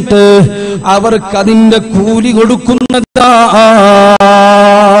വെച്ചിട്ട് അവർക്കതിന്റെ കൂലി കൊടുക്കുന്നതാണ്.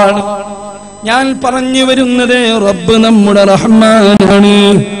 ഞാൻ പറഞ്ഞു വരുന്നത്, റബ്ബ് നമ്മുടെ റഹ്മാനാണ്.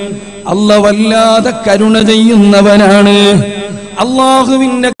 അല്ലാഹ് വല്ലാതെ കരുണ ചെയ്യുന്നവനാണ്.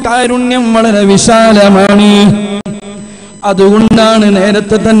 അല്ലാഹുവിന്റെ കാരുണ്യം വളരെ വിശാലമാണ്. അതുകൊണ്ടാണ്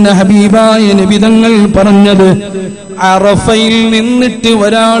നേരത്തെ തന്നെ ഹബീബായ നബി തങ്ങൾ പറഞ്ഞത്, അറഫയിൽ നിന്നിട്ട്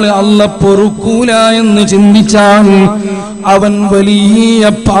ഒരാൾ അല്ലാഹ് പൊറുക്കൂല എന്ന് ചിന്തിച്ചാൽ അവൻ വലിയ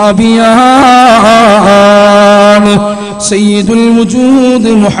പാപിയാണ്. സയ്യിദുൽ വജൂദ്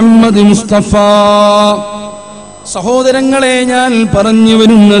മുഹമ്മദ് മുസ്തഫ. സഹോദരങ്ങളെ, ഞാൻ പറഞ്ഞു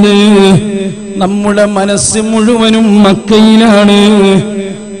വരുന്നത്, നമ്മുടെ മനസ്സ് മുഴുവനും മക്കയിലാണ്.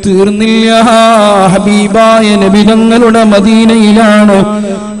 തീർന്നില്ല, ഹബീബായ നബി തങ്ങളുടെ മദീനയിലാണ്.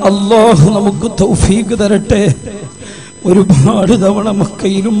 അല്ലാഹു നമുക്ക് തൗഫീഖ് തരട്ടെ. ഒരുപാട് തവണ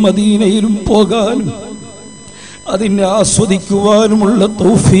മക്കയിലും മദീനയിലും പോകാനും അതിനെ ആസ്വദിക്കുവാനുമുള്ള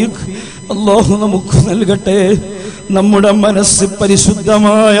തൗഫീഖ് അല്ലാഹു നമുക്ക് നൽകട്ടെ. നമ്മുടെ മനസ്സ്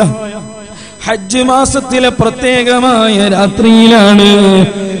പരിശുദ്ധമായ ഹജ്ജ് മാസത്തിലെ പ്രത്യേകമായ രാത്രിയിലാണ്.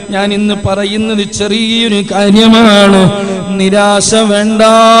 ഞാൻ ഇന്ന് പറയുന്നത് ചെറിയൊരു കാര്യമാണ്. നിരാശ വേണ്ട.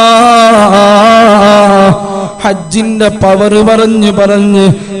 ഹജ്ജിന്റെ പവർ പറഞ്ഞ്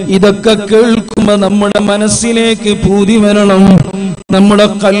ഇതൊക്കെ കേൾക്കുമ്പോ നമ്മുടെ മനസ്സിലേക്ക് പൂതി വരണം. നമ്മുടെ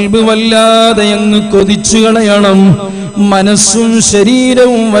കൽബ് വല്ലാതെ അങ്ങ് കൊതിച്ചു കളയണം. മനസ്സും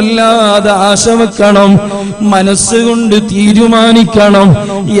ശരീരവും വല്ലാതെ ആശ വെക്കണം. മനസ്സുകൊണ്ട് തീരുമാനിക്കണം,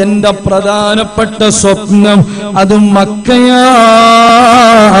 എന്റെ പ്രധാനപ്പെട്ട സ്വപ്നം അത് മക്കയാണ്.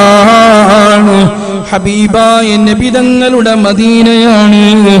 ഹബീബായ നബി തങ്ങളുടെ മദീനയാണ്.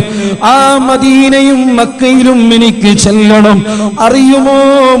 ആ മദീനയും മക്കയിലും എനിക്ക് ചെല്ലണം. അറിയുമോ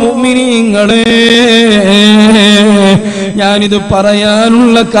മുഅ്മിനീങ്ങളെ, ഞാനിത്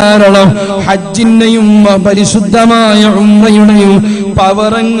പറയാനുള്ള കാരണം ഹജ്ജിന്റെയും പരിശുദ്ധമായ ഉംറയുടെയും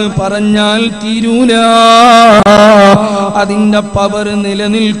പവറങ്ങ് പറഞ്ഞാൽ തീരൂല. അതിന്റെ പവർ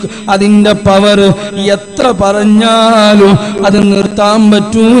നിലനിൽക്കും. അതിന്റെ പവർ എത്ര പറഞ്ഞാലും അത് നിർത്താൻ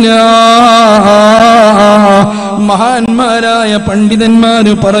പറ്റൂല. മഹാന്മാരായ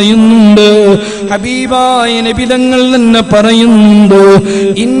പണ്ഡിതന്മാര് പറയുന്നുണ്ട്, ഹബീബായ നബി തങ്ങൾ തന്നെ പറയുന്നുണ്ട്,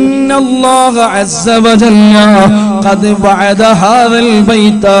 ഇന്നല്ലാഹ അസ്സ വജല്ല ഖദ് വഅദ ഹാദൽ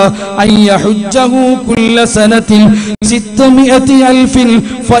ബൈത അൻ യഹുജ്ജഹു കുല്ല സനത്തിൻ 600,000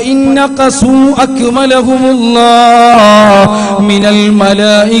 ഫഇന്ന ഖസൂ അക്മലഹുമുല്ലാഹ് മിനൽ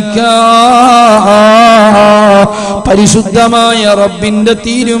മലായിക. പരിശുദ്ധമായ റബ്ബിന്റെ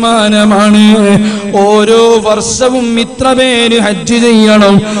തീരുമാനമാണ്, ഓരോ വർഷവും ഇത്ര പേര് ഹജ്ജ്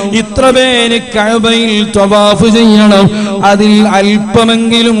ചെയ്യണം, ഇത്ര പേര് കഅബയിൽ തവാഫ് ചെയ്യണം. അതിൽ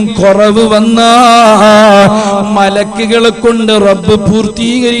അല്പമെങ്കിലും കുറവ് വന്നാൽ മലക്കുകളെ കൊണ്ട് റബ്ബ്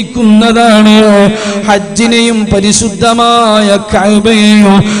പൂർത്തീകരിക്കുന്നതാണ്. ഹജ്ജിനെയും പരിശുദ്ധമായ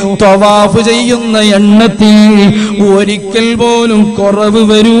കഅബയെയും തവാഫ് ചെയ്യുന്ന എണ്ണത്തിൽ ഒരിക്കൽ പോലും കുറവ്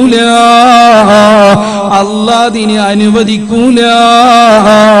വരൂല. അല്ലാഹ് അനുവദിക്കൂല.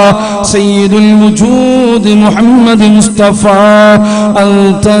 സയ്യിദുൽ വജൂദ് മുഹമ്മദ് മുസ്തഫ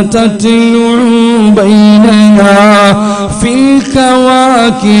അൻത തത്ലു ബൈനനാ ഫിൽ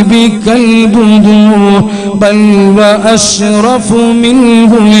കവാകിബി കൽബുദു ബൽ വഅശ്റഫു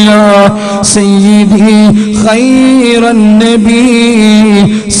മിൻഹു യാ സയ്യിദി ഖൈറൻ നബി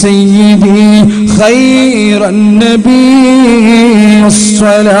സയ്യിദി ഖൈറൻ നബി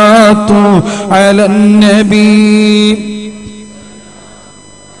വസ്സലാത്തു അലൻ നബി.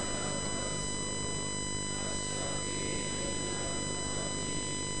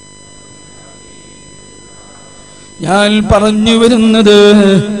 ഞാൻ പറഞ്ഞു വരുന്നത്,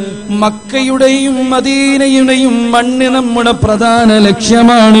 മക്കയുടെയും മദീനയുടെയും മണ്ണ് നമ്മുടെ പ്രധാന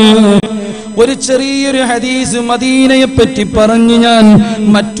ലക്ഷ്യമാണ്. ഒരു ചെറിയൊരു ഹദീസ് മദീനയെ പറ്റി പറഞ്ഞ് ഞാൻ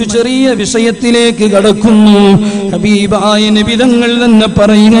മറ്റു ചെറിയ വിഷയത്തിലേക്ക് കടക്കുന്നു. ഹബീബായ നബി തങ്ങൾ തന്നെ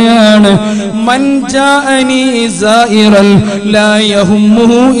പറയുകയാണ്, മൻ ജാഅനി സായിറൻ ലാ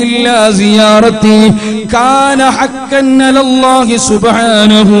യഹുമ്മുഹു ഇല്ലാ സിയാറത്തി കാന ഹഖ്കൻ അലല്ലാഹി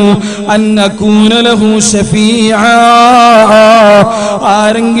സുബ്ഹാനഹു അൻ അകൂന ലഹു ശഫീഅ.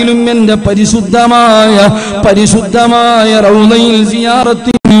 ആരെങ്കിലും എന്റെ പരിശുദ്ധമായ റൗളയിൽ സിയാറത്ത്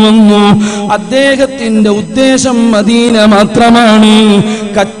വന്നു, അദ്ദേഹത്തിന്റെ ഉദ്ദേശം മദീന മാത്രമാണ്.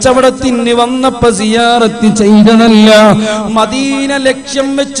 കച്ചവടത്തിന് വന്നപ്പോ സിയാറത്ത് ചെയ്തതല്ല, മദീന ലക്ഷ്യം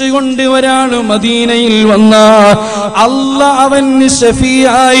വെച്ചുകൊണ്ട് ഒരാൾ മദീനയിൽ വന്ന അല്ലാഹ് അവന്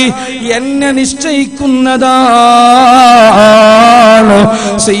ശഫീആയി എന്നെ നിശ്ചയിക്കുന്നതാണ്.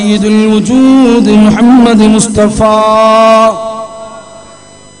 സയ്യിദുൽ വജൂദ് മുഹമ്മദ് മുസ്തഫ.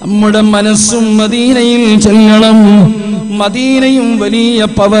 നമ്മുടെ മനസ്സും മദീനയിൽ ചെല്ലണം. മദീനയും വലിയ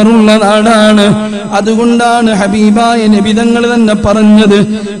പവറുള്ള നാടാണ്. അതുകൊണ്ടാണ് ഹബീബായ നബി തങ്ങൾ തന്നെ പറഞ്ഞത്,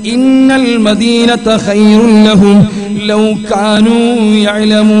 ഇന്നൽ മദീനത ഖൈറുൽ ലഹും ലൗ കാനൂ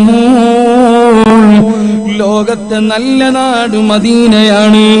യഅലമൂൻ. ലോകത്തെ നല്ല നാട്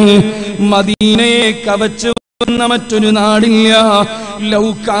മദീനയാണ്. മദീനയെ കവച്ചു മറ്റൊരു നാടില്ല. ലൗ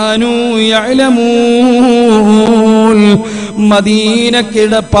കാനൂ യഅലമൂൻ.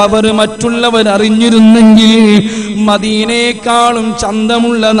 മദീനക്കിട പവർ മറ്റുള്ളവർ അറിഞ്ഞിരുന്നെങ്കിൽ മദീനയെക്കാളും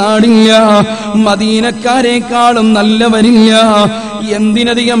ചന്തമുള്ള നാടില്ല, മദീനക്കാരെക്കാളും നല്ലവരില്ല.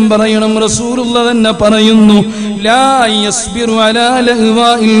 എന്തിനധികം പറയണം, റസൂലുള്ളാഹി തന്നെ പറയുന്നു, ലാ യസ്ബിറു അലാ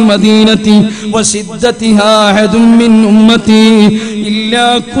ലഹ്വാഇൽ മദീനതി വശിദ്ദതിഹാ അഹദും മിൻ ഉമ്മതി ഇല്ലാ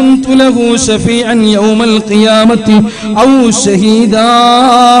കുൻതു ലഹു ശഫീഅൻ യൗമൽ ഖിയാമത്തി ഔ ഷഹീദാ.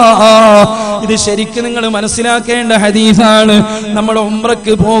 ഇത് ശരിക്കും നിങ്ങൾ മനസ്സിലാക്കേണ്ട ഹദീസാണ്. നമ്മൾ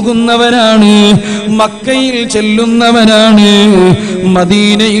ഉംറക്ക് പോകുന്നവരാണ്, മക്കയിൽ ചെല്ലുന്നവരാണ്,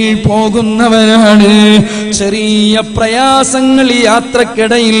 മദീനയിൽ പോകുന്നവരാണ്. ചെറിയ പ്രയാസങ്ങൾ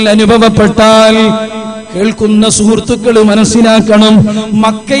യാത്രക്കിടയിൽ അനുഭവപ്പെട്ടാൽ കേൾക്കുന്ന സുഹൃത്തുക്കൾ മനസ്സിലാക്കണം,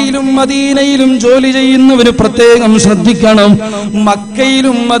 മക്കയിലും മദീനയിലും ജോലി ചെയ്യുന്നവർ പ്രത്യേകം ശ്രദ്ധിക്കണം.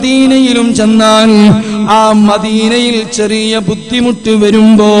 മക്കയിലും മദീനയിലും ചെന്നാൽ ആ മദീനയിൽ ചെറിയ ബുദ്ധിമുട്ട്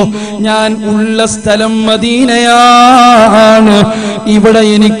വരുമ്പോ ഞാൻ ഉള്ള സ്ഥലം മദീനയാണ്, ഇവിടെ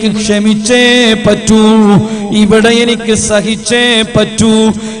എനിക്ക് ക്ഷമിച്ചേ പറ്റൂ, ഇവിടെ എനിക്ക് സഹിച്ചേ പറ്റൂ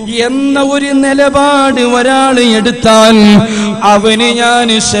എന്ന ഒരു നിലപാട് ഒരാൾ എടുത്താൽ അവന് ഞാൻ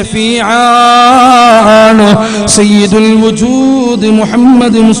ഷഫീആണ്. സയ്യിദുൽ വജൂദ്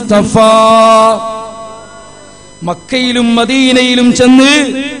മുഹമ്മദ് മുസ്തഫ. മക്കയിലും മദീനയിലും ചെന്ന്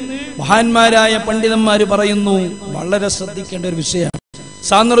മഹാന്മാരായ പണ്ഡിതന്മാര് പറയുന്നു, വളരെ ശ്രദ്ധിക്കേണ്ട ഒരു വിഷയമാണ്.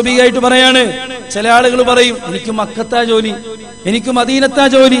 സാന്ദർഭികമായിട്ട് പറയാണ്. ചില ആളുകൾ പറയും, എനിക്ക് മക്കത്താ ജോലി, എനിക്ക് മദീനത്താ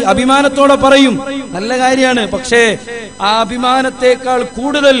ജോലി, അഭിമാനത്തോടെ പറയും, നല്ല കാര്യമാണ്. പക്ഷേ ആ അഭിമാനത്തെക്കാൾ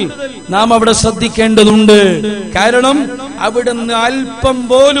കൂടുതൽ നാം അവിടെ ശ്രദ്ധിക്കേണ്ടതുണ്ട്. കാരണം അവിടുന്ന് അല്പം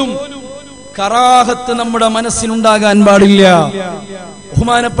പോലും കറാഹത്ത് നമ്മുടെ മനസ്സിലുണ്ടാകാൻ പാടില്ല.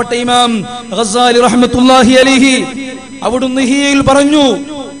 ബഹുമാനപ്പെട്ട ഇമാം ഗസാലി റഹ്മത്തുള്ളാഹി അലൈഹി അവിടുന്ന് ഹിയയിൽ പറഞ്ഞു,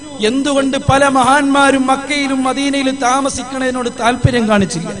 എന്തുകൊണ്ട് പല മഹാന്മാരും മക്കയിലും മദീനയിലും താമസിക്കുന്നതിനോട് താല്പര്യം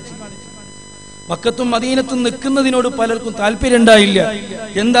കാണിച്ചില്ല? മക്കത്തും മദീനത്തും നിൽക്കുന്നതിനോട് പലർക്കും താല്പര്യം ഉണ്ടായില്ല.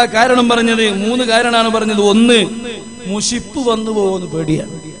 എന്താ കാരണം പറഞ്ഞത്? 3 കാരണമാണ് പറഞ്ഞത്. 1, മുഷിപ്പ് വന്നു പോകുമെന്ന്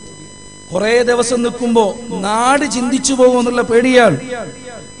പേടിയാണ്. കുറെ ദിവസം നിൽക്കുമ്പോ നാട് ചിന്തിച്ചു പോകുമെന്നുള്ള പേടിയാണ്.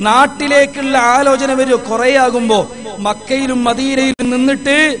 നാട്ടിലേക്കുള്ള ആലോചന വരും. കുറെ ആകുമ്പോ മക്കയിലും മദീനയിലും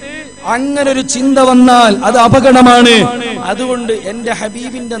നിന്നിട്ട് അങ്ങനൊരു ചിന്ത വന്നാൽ അത് അപകടമാണ്. അതുകൊണ്ട് എന്റെ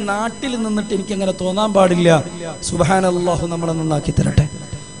ഹബീബിന്റെ നാട്ടിൽ നിന്നിട്ട് എനിക്ക് അങ്ങനെ തോന്നാൻ പാടില്ല. സുബ്ഹാനല്ലാഹു നമ്മളെ നന്നാക്കി തരട്ടെ,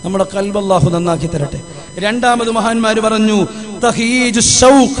 നമ്മുടെ ഖൽബ് അല്ലാഹു നന്നാക്കി തരട്ടെ. രണ്ടാമത് മഹാന്മാര് പറഞ്ഞു, തഹീജുശ്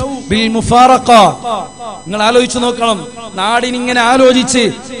ശൗഖ് ബിൽ മുഫാറഖ. നിങ്ങൾ ആലോചിച്ചു നോക്കണം, നാടിനിങ്ങനെ ആലോചിച്ച്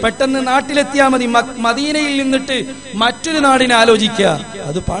പെട്ടെന്ന് നാട്ടിലെത്തിയാൽ മതി. മദീനയിൽ നിന്നിട്ട് മറ്റൊരു നാടിനെ ആലോചിക്കുക,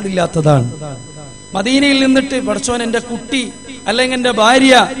 അത് പാടില്ലാത്തതാണ്. മദീനയിൽ നിന്നിട്ട് പടച്ചോൻ എന്റെ കുട്ടി അല്ലെങ്കിൽ എന്റെ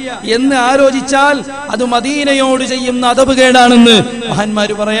ഭാര്യ എന്ന് ആലോചിച്ചാൽ അത് മദീനയോട് ചെയ്യുന്ന അദബുകേടാണെന്ന്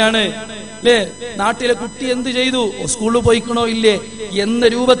മഹാന്മാര് പറയാണ്. അല്ലേ, നാട്ടിലെ കുട്ടി എന്ത് ചെയ്തു, സ്കൂളിൽ പോയിക്കണോ ഇല്ലേ എന്ന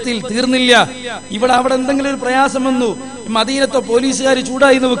രൂപത്തിൽ തീർന്നില്ല. അവിടെ എന്തെങ്കിലും ഒരു പ്രയാസം വന്നു, മദീനത്തെ പോലീസുകാർ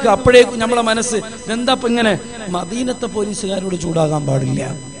ചൂടായി നോക്കുക, അപ്പോഴേക്കും നമ്മളെ മനസ്സ് എന്താ ഇങ്ങനെ. മദീനത്തെ പോലീസുകാരോട് ചൂടാകാൻ പാടില്ല,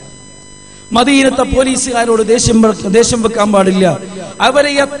 മദീനത്തെ പോലീസുകാരോട് ദേഷ്യം വെക്കാൻ പാടില്ല.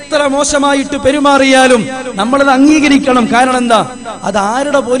 അവരെ എത്ര മോശമായിട്ട് പെരുമാറിയാലും നമ്മളത് അംഗീകരിക്കണം. കാരണം എന്താ, അത്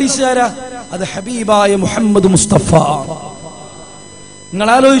ആരുടെ പോലീസുകാരാ? അത് ഹബീബായ മുഹമ്മദ് മുസ്തഫ. നിങ്ങൾ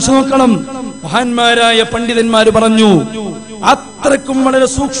ആലോചിച്ചു നോക്കണം, മഹാന്മാരായ പണ്ഡിതന്മാര് പറഞ്ഞു അത്രക്കും വളരെ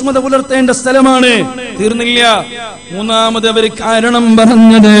സൂക്ഷ്മത പുലർത്തേണ്ട സ്ഥലമാണ്. തീർന്നില്ല, മൂന്നാമത് അവർ കാരണം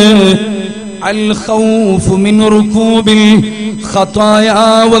പറഞ്ഞത് അൽ ഖൗഫ് മിൻ റുകൂബിൽ ഖതായാ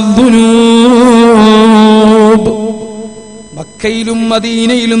വദ്ദുനൂബ്. മക്കയിലും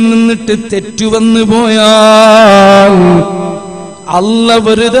മദീനയിലും നിന്നിട്ട് തെറ്റുവന്നു പോയാൽ അല്ലാഹ്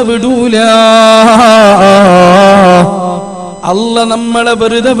വെറുതെ വിടൂല, അല്ലാഹ് നമ്മളെ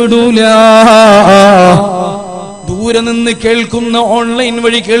വെറുതെ വിടൂല. ദൂരെ നിന്ന് കേൾക്കുന്ന, ഓൺലൈൻ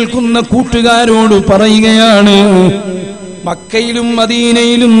വഴി കേൾക്കുന്ന കൂട്ടുകാരോട് പറയുകയാണ്, മക്കയിലും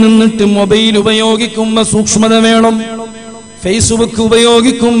മദീനയിലും നിന്നിട്ട് മൊബൈൽ ഉപയോഗിക്കുമ്പോ സൂക്ഷ്മത വേണം, ഫേസ്ബുക്ക്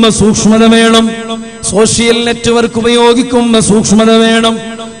ഉപയോഗിക്കുമ്പോ സൂക്ഷ്മത വേണം, സോഷ്യൽ നെറ്റ്വർക്ക് ഉപയോഗിക്കുമ്പോ സൂക്ഷ്മത വേണം,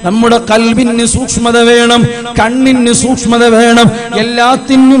 നമ്മുടെ ഖൽബിന് സൂക്ഷ്മത വേണം, കണ്ണിന് സൂക്ഷ്മത വേണം,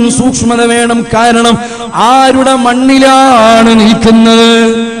 എല്ലാത്തിനും സൂക്ഷ്മത വേണം. കാരണം ആരുടെ മണ്ണിലാണ് നിൽക്കുന്നത്,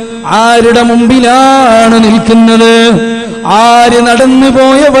 ആരുടെ മുമ്പിലാണ് നിൽക്കുന്നത്, ആര് നടന്നു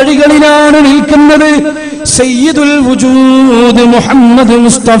പോയ വഴികളിലാണ് നിൽക്കുന്നത്. സയ്യിദുൽ വജൂദ് മുഹമ്മദ്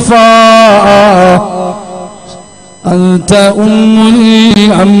മുസ്തഫ അൻത ഉമ്മുൽ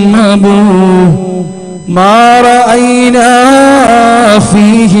അമ്മബു മാ റഅയ്നാ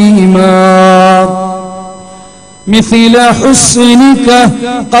ഫീഹിമാ مثل حسنك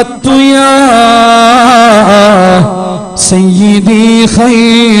قط يا سيدي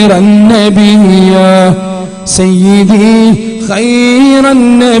خير النبي يا سيدي خير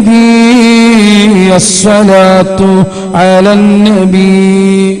النبي الصلاة على النبي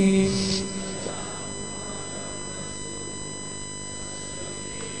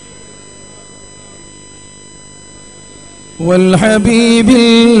والحبيب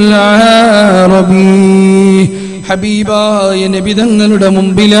العربي. ഹബീബായ നബി തങ്ങളുടെ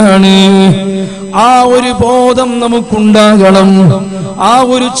മുമ്പിലാണ്. ആ ഒരു ബോധം നമുക്കുണ്ടാകണം, ആ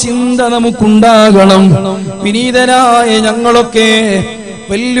ഒരു ചിന്ത നമുക്കുണ്ടാകണം. വിനീതനായ ഞങ്ങളൊക്കെ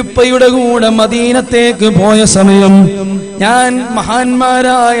വല്യുപ്പയുടെ കൂടെ മദീനത്തേക്ക് പോയ സമയം ഞാൻ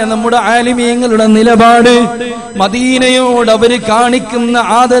മഹാന്മാരായ നമ്മുടെ ആലിമീങ്ങളുടെ നിലപാട്, മദീനയോട് അവര് കാണിക്കുന്ന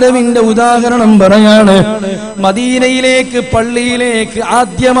ആദരവിന്റെ ഉദാഹരണം പറയാണ്. മദീനയിലേക്ക്, പള്ളിയിലേക്ക്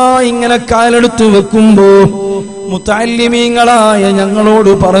ആദ്യമായി ഇങ്ങനെ കാലെടുത്തു വെക്കുമ്പോ മുതഅല്ലിമീങ്ങളായ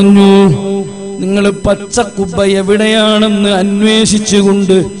ഞങ്ങളോട് പറഞ്ഞു, നിങ്ങൾ പച്ചക്കുബ്ബ എവിടെയാണെന്ന്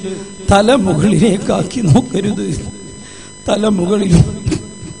അന്വേഷിച്ചുകൊണ്ട് തല മുകളിലേക്കാക്കി നോക്കരുത്. തല മുകളിലും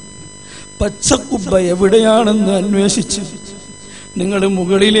പച്ചക്കുബ്ബ എവിടെയാണെന്ന് അന്വേഷിച്ച് നിങ്ങൾ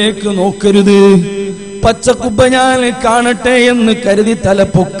മുകളിലേക്ക് നോക്കരുത്. പച്ചക്കുബ്ബ ഞാൻ കാണട്ടെ എന്ന് കരുതി തല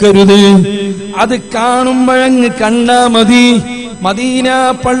പൊക്കരുത്. അത് കാണുമ്പോഴങ്ങ് കണ്ടാ മതി. മദീന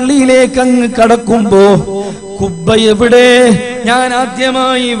പള്ളിയിലേക്ക് അങ്ങ് കടക്കുമ്പോ കുബ്ബ എവിടെ, ഞാൻ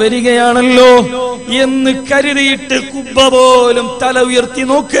ആദ്യമായി വരികയാണല്ലോ എന്ന് കരുതിയിട്ട് കുബ്ബ പോലും തല ഉയർത്തി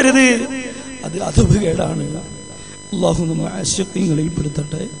നോക്കരുത്. അത് അദബുകേടാണ്. അല്ലാഹു നമ്മെ ആശിഖീങ്ങളിൽ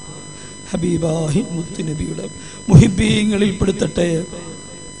പെടുത്തട്ടെ, ഹബീബാഹി മുത്ത് നബിയുടെ മുഹിബ്ബീങ്ങളിൽ പെടുത്തട്ടെ.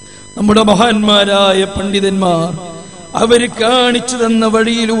 നമ്മുടെ മഹാന്മാരായ പണ്ഡിതന്മാർ അവര് കാണിച്ചു തന്ന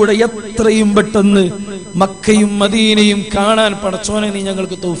വഴിയിലൂടെ എത്രയും പെട്ടെന്ന് മക്കയും മദീനയും കാണാൻ പടച്ചോനെ നീ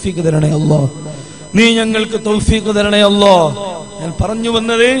ഞങ്ങൾക്ക് തൗഫീഖ് തരണേ അല്ലാഹ്, നീ ഞങ്ങൾക്ക് തൗഫീഖ് തരണേ അല്ലാഹ്. ഞാൻ പറഞ്ഞു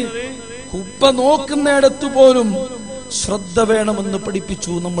വന്നത് കുബ്ബ നോക്കുന്നിടത്ത് പോലും ശ്രദ്ധ വേണമെന്ന്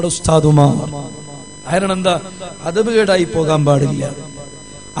പഠിപ്പിച്ചു നമ്മുടെ ഉസ്താദുമാർ. കാരണം എന്താ? അദബുകേടായി പോകാൻ പാടില്ല,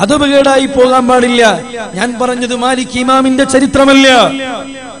 അദബുകേടായി പോകാൻ പാടില്ല. ഞാൻ പറഞ്ഞത് മാലിക് ഇമാമിന്റെ ചരിത്രമല്ല,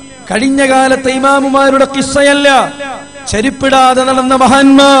 കഴിഞ്ഞ കാലത്തെ ഇമാമുമാരുടെ കിസ്സയല്ല. ചെരുപ്പിടാതെ നടന്ന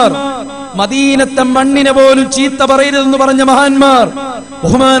മഹാന്മാർ, മദീനത്തെ മണ്ണിനെ പോലും ചീത്ത പറയരുതെന്ന് പറഞ്ഞ മഹാന്മാർ,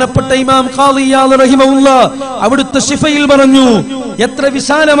 ബഹുമാനപ്പെട്ട ഇമാം ഖാദി ഇയാദ് റഹിമഹുല്ലാഹ് അവിടുത്തെ ശിഫയിൽ പറഞ്ഞു. എത്ര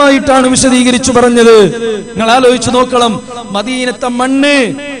വിശാലമായിട്ടാണ് വിശദീകരിച്ചു പറഞ്ഞത്. നിങ്ങൾ ആലോചിച്ചു നോക്കണം. മദീനത്തെ മണ്ണ്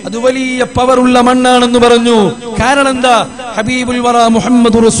അത് വലിയ പവറുള്ള മണ്ണാണെന്ന് പറഞ്ഞു. കാരണം എന്താ? ഹബീബുൽ വറ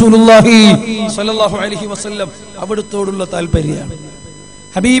മുഹമ്മദ് റസൂലുള്ളാഹി സ്വല്ലല്ലാഹു അലൈഹി വസല്ലം അവിടുത്തോടുള്ള താല്പര്യമാണ്,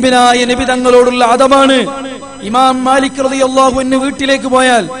 ഹബീബിനായ നബി തങ്ങളോടുള്ള അദബാണ്. ഇമാം മാലിക് റളിയല്ലാഹു അൻഹു വീട്ടിലേക്ക്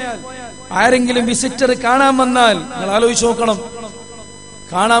പോയാൽ, ആരെങ്കിലും വിസിറ്റർ കാണാൻ വന്നാൽ, നിങ്ങൾ ആലോചിച്ച് നോക്കണം,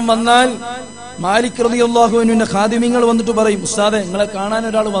 കാണാൻ വന്നാൽ മാലിക് റളിയല്ലാഹു അൻഹുവിന്റെ ഖാദിമിങ്ങൾ വന്നിട്ട് പറയും, ഉസ്താദെ നിങ്ങളെ കാണാൻ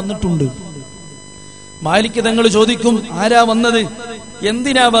ഒരാൾ വന്നിട്ടുണ്ട്. മാലിക് തങ്ങൾ ചോദിക്കും, ആരാ വന്നത്,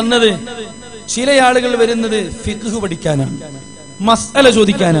 എന്തിനാ വന്നത്? ചില ആളുകൾ വരുന്നത് ഫിഖ്ഹ് പഠിക്കാനാണ്, മസ്അല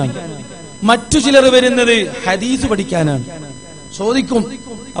ചോദിക്കാനാണ്. മറ്റു ചിലർ വരുന്നത് ഹദീസ് പഠിക്കാനാണ്. ചോദിക്കും.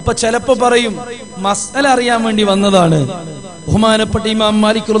 അപ്പൊ ചിലപ്പോ പറയും മസ്അല അറിയാൻ വേണ്ടി വന്നതാണ്. ബഹുമാനപ്പെട്ട ഇമാം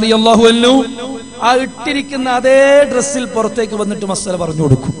മാലിക് റളിയല്ലാഹു അൻഹു ആ ഇട്ടിരിക്കുന്ന അതേ ഡ്രസ്സിൽ പുറത്തേക്ക് വന്നിട്ട് മസ്അല പറഞ്ഞു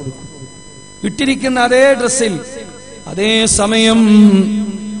കൊടുക്കും. ഇട്ടിരിക്കുന്ന അതേ ഡ്രസ്സിൽ. അതേ സമയം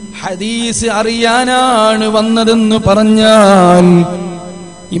ഹദീസ് അറിയാനാണ് വന്നതെന്ന് പറഞ്ഞാൽ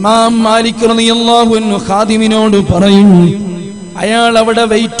ഇമാം മാലിക് റളിയല്ലാഹു അൻഹു ഖാദിമിനോട് പറയും, അയാൾ അവിടെ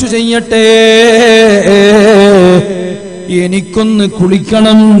വെയിറ്റ് ചെയ്യട്ടെ, എനിക്കൊന്ന്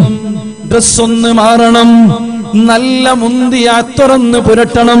കുളിക്കണം, ഡ്രസ്സൊന്ന് മാറണം, നല്ല മുന്തിയ അത്തറൊന്ന്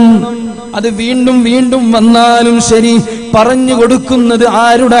പുരട്ടണം. അത് വീണ്ടും വീണ്ടും വന്നാലും ശരി പറഞ്ഞു കൊടുക്കുന്നത്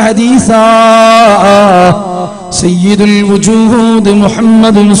ആരുടെ ഹദീസാ? സയ്യിദുൽ വജൂദ്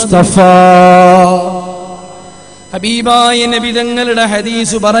മുഹമ്മദ് മുസ്തഫ, ഹബീബായ നബി തങ്ങളുടെ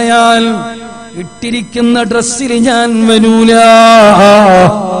ഹദീസ് പറയാൻ ഇട്ടിരിക്കുന്ന ഡ്രസ്സിൽ ഞാൻ വരൂല,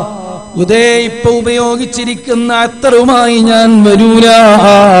 ഇപ്പൊ ഉപയോഗിച്ചിരിക്കുന്ന അത്തറുമായി ഞാൻ വരൂല,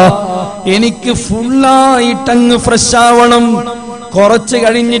 എനിക്ക് ഫുള്ളായിട്ടങ്ങ് ഫ്രഷ് ആവണം. കുറച്ച്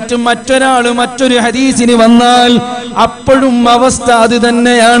കഴിഞ്ഞിട്ട് മറ്റൊരാള് മറ്റൊരു ഹദീസിന് വന്നാൽ അപ്പോഴും അവസ്ഥ അത്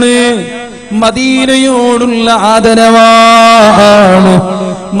തന്നെയാണ്. മദീനയോടുള്ള ആദരവാണ്,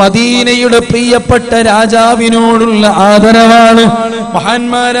 മദീനയുടെ പ്രിയപ്പെട്ട രാജാവിനോടുള്ള ആദരവാണ്.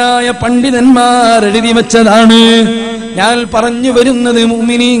 മഹാന്മാരായ പണ്ഡിതന്മാർ എഴുതി വെച്ചതാണ്. ഞാൻ പറഞ്ഞു വരുന്നത്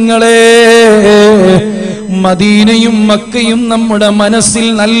മുഅ്മിനീങ്ങളെ, മദീനയും മക്കയും നമ്മുടെ മനസ്സിൽ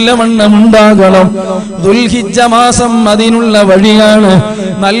നല്ലവണ്ണം ഉണ്ടാകണം. ദുൽഹിജ്ജ മാസം അതിനുള്ള വഴിയാണ്.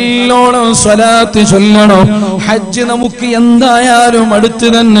 നല്ലോണം സ്വലാത്ത് ചൊല്ലണം. ഹജ്ജ് നമുക്ക് എന്തായാലും അടുത്ത്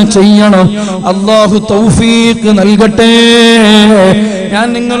തന്നെ ചെയ്യണം. അല്ലാഹു തൗഫീഖ് നൽകട്ടെ. ഞാൻ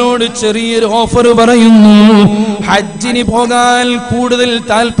നിങ്ങളോട് ചെറിയൊരു ഓഫർ പറയുന്നു. ഹജ്ജിന് പോകാൻ കൂടുതൽ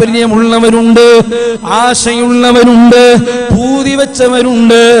താല്പര്യമുള്ളവരുണ്ട്, ആശയുള്ളവരുണ്ട്, പൂതി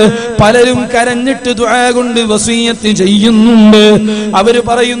വെച്ചവരുണ്ട്. പലരും കരഞ്ഞിട്ട് ദുആ കൊണ്ട് വസിയത്ത് ചെയ്യുന്നുണ്ട്. അവര്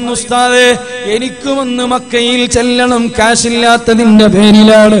പറയുന്നു, ഉസ്താദേ എനിക്കുമൊന്ന് മക്കയിൽ ചെല്ലണം, കാശില്ലാത്തതിന്റെ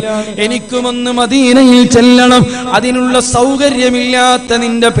പേരിലാണ്. എനിക്കുമൊന്ന് മദീനയിൽ ചെല്ലണം, അതിനുള്ള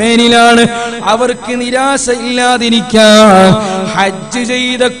സൗകര്യമില്ലാത്തതിന്റെ പേരിലാണ്. അവർക്ക് നിരാശ ഇല്ലാതിരിക്കാൻ ഹജ്ജ്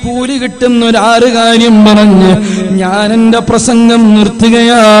ചെയ്ത കൂലി കിട്ടുന്ന ഒരു 6 കാര്യം പറഞ്ഞ് ഞാൻ എന്റെ പ്രസംഗം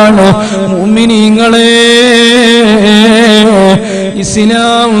നിർത്തുകയാണ്. മുഅ്മിനീങ്ങളെ,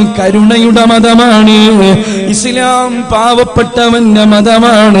 ഇസ്ലാം കരുണയുടെ മതമാണ്. ഇസ്ലാം പാവപ്പെട്ടവന്റെ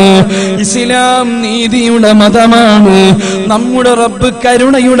മതമാണ്. ഇസ്ലാം നീതിയുടെ മതമാണ്. നമ്മുടെ റബ്ബ്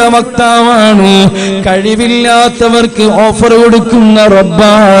കരുണയുടെ വക്താവാണ്. കഴിവില്ലാത്തവർക്ക് ഓഫർ കൊടുക്കുന്ന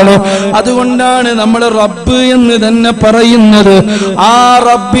റബ്ബാണ്. അതുകൊണ്ടാണ് നമ്മൾ റബ്ബ് എന്ന് തന്നെ പറയുന്നത്. ആ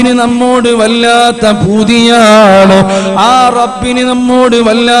റബ്ബിന് നമ്മോട് വല്ലാത്ത പൂതിയാണ്. ആ റബ്ബിന് നമ്മോട്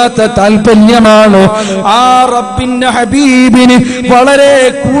വല്ലാത്ത താല്പര്യമാണ്. ആ റബ്ബിന്റെ ഹബീബിന് വളരെ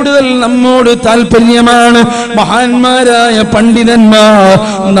കൂടുതൽ നമ്മോട് താല്പര്യമാണ്. മഹാന്മാരായ പണ്ഡിതന്മാർ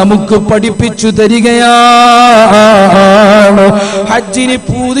നമുക്ക് പഠിപ്പിച്ചു തരികയാണ്. ഹജ്ജിന്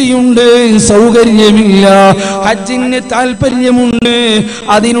പൂതിയുണ്ട്, സൗകര്യമില്ല. ഹജ്ജിന് താല്പര്യമുണ്ട്,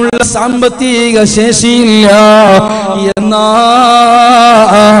 അതിനുള്ള സാമ്പത്തിക ശേഷിയില്ല.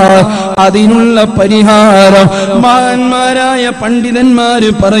 എന്നാൽ അതിനുള്ള പരിഹാരം മഹാന്മാരായ പണ്ഡിതന്മാര്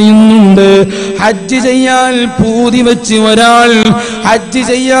പറയുന്നുണ്ട്. ഹജ്ജ് ചെയ്യാൻ പൂതി വെച്ച് ഒരാൾ ഹജ്ജ്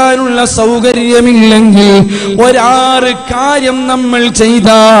ചെയ്യാനുള്ള സൗകര്യമില്ലെങ്കിൽ 6 കാര്യം നമ്മൾ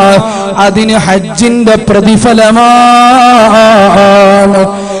ചെയ്താൽ അതിന് ഹജ്ജിന്റെ പ്രതിഫലമാണ്.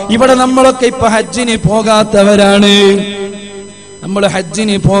 ഇവിടെ നമ്മളൊക്കെ ഇപ്പൊ ഹജ്ജിന് പോകാത്തവരാണ്. നമ്മൾ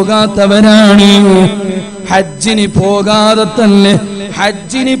ഹജ്ജിന് പോകാത്തവരാണ്. ഹജ്ജിന് പോകാതെ തന്നെ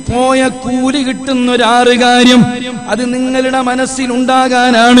ഹജ്ജിന് പോയ കൂലി കിട്ടുന്ന ഒരാറ് കാര്യം അത് നിങ്ങളുടെ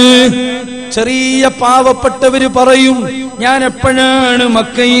മനസ്സിലുണ്ടാകാനാണ്. ചെറിയ പാവപ്പെട്ടവര് പറയും, ഞാൻ എപ്പോഴാണ്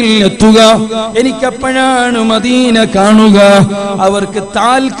മക്കയിൽ എത്തുക, എനിക്കെപ്പോഴാണ് മദീന കാണുക. അവർക്ക്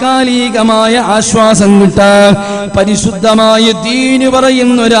താൽക്കാലികമായ ആശ്വാസം കിട്ടാൻ പരിശുദ്ധമായ ദീന്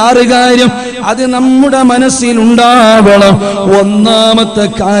പറയുന്ന ഒരാറ് കാര്യം അത് നമ്മുടെ മനസ്സിലുണ്ടാവണം. ഒന്നാമത്തെ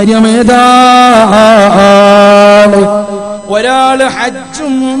കാര്യമേതാണ്? ഒരാള്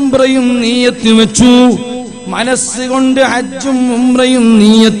ഹജ്ജും ഉംറയും നിയ്യത്ത് വെച്ചു, മനസ്സുകൊണ്ട് ഹജ്ജും ഉംറയും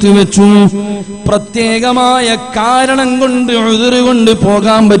നിയ്യത്ത് വെച്ചു, പ്രത്യേകമായ കാരണം കൊണ്ട് ഉദ്ർ കൊണ്ട്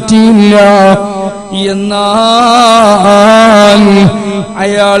പോകാൻ പറ്റിയില്ല, എന്നാൽ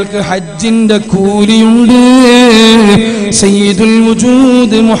അയാൾക്ക് ഹജ്ജിന്റെ കൂലിയുണ്ട്. സയ്യിദുൽ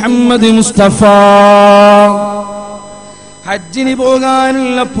വജൂദ് മുഹമ്മദ് മുസ്തഫ ഹജ്ജിന്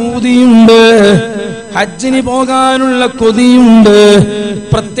പോകാനുള്ള പൂതിയുണ്ട്, ഹജ്ജിന് പോകാനുള്ള കൊതിയുണ്ട്,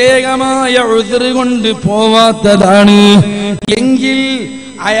 പ്രത്യേകമായ ഉദ്ർ കൊണ്ട് പോവാത്തതാണ് എങ്കിൽ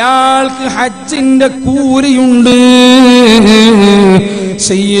അയാൾക്ക് ഹജ്ജിന്റെ കൂലിയുണ്ട്.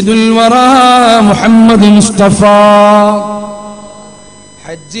 സയ്യിദുൽ വറാ മുഹമ്മദ് മുസ്തഫ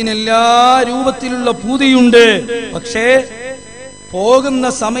ഹജ്ജിന് എല്ലാ രൂപത്തിലുള്ള പൂതിയുണ്ട്. പക്ഷേ പോകുന്ന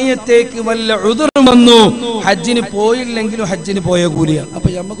സമയത്തേക്ക് വല്ല ഉദ്റും വന്നു, ഹജ്ജിന് പോയില്ലെങ്കിലും ഹജ്ജിന് പോയ കൂലിയാണ്. അപ്പൊ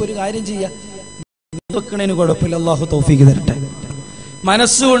നമുക്കൊരു കാര്യം ചെയ്യാം, വെക്കണേന് കുഴപ്പമില്ല, അള്ളാഹു തൗഫീഖ് തരട്ടെ.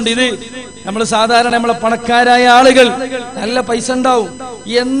 മനസ്സുകൊണ്ട് ഇത് നമ്മൾ സാധാരണ നമ്മളെ പണക്കാരായ ആളുകൾ നല്ല പൈസ ഉണ്ടാവും,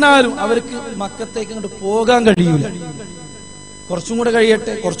 എന്നാലും അവർക്ക് മക്കത്തേക്ക് അങ്ങോട്ട് പോകാൻ കഴിയൂല. കുറച്ചും കൂടെ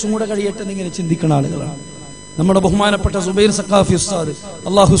കഴിയട്ടെ എന്നിങ്ങനെ ചിന്തിക്കുന്ന ആളുകളാണ്. നമ്മുടെ ബഹുമാനപ്പെട്ട സുബൈർ സഖാഫി ഉസ്താദ്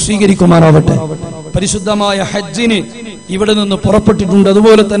അള്ളാഹു സ്വീകരിക്കുമാറാവട്ടെ, പരിശുദ്ധമായ ഹജ്ജിന് ഇവിടെ നിന്ന് പുറപ്പെട്ടിട്ടുണ്ട്.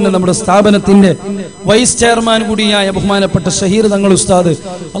 അതുപോലെ തന്നെ നമ്മുടെ സ്ഥാപനത്തിന്റെ വൈസ് ചെയർമാൻ കൂടിയായ ബഹുമാനപ്പെട്ട ഷഹീർ തങ്ങൾ ഉസ്താദ്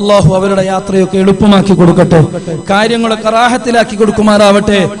അള്ളാഹു അവരുടെ യാത്രയൊക്കെ എളുപ്പമാക്കി കൊടുക്കട്ടെ, കാര്യങ്ങളൊക്കെ റാഹത്തിലാക്കി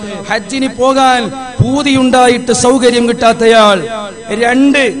കൊടുക്കുമാറാവട്ടെ. ഹജ്ജിന് പോകാൻ പൂതിയുണ്ടായിട്ട് സൗകര്യം കിട്ടാത്തയാൾ,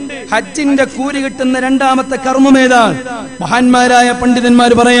 രണ്ട് ഹജ്ജിന്റെ കൂലി കിട്ടുന്ന രണ്ടാമത്തെ കർമ്മമേതാണ്? മഹാന്മാരായ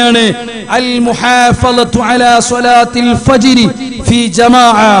പണ്ഡിതന്മാർ പറയാണ്, അൽ മുഹാഫളതു അലാ സ്വലാത്തിൽ ഫജ്രി ഫീ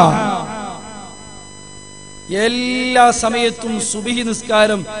ജമാഅ. എല്ലാ സമയത്തും സുബ്ഹി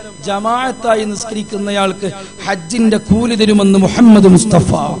നിസ്കാരം ജമാഅത്തായി നിസ്കരിക്കുന്നയാൾക്ക് ഹജ്ജിന്റെ കൂലി തരുമെന്ന് മുഹമ്മദ് മുസ്തഫ.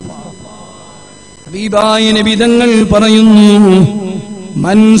 ഹബീബായ നബി തങ്ങൾ പറയുന്നു,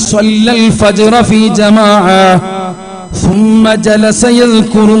 മൻ സ്വല്ലൽ ഫജ്റ ഫീ ജമാഅ ثم جلس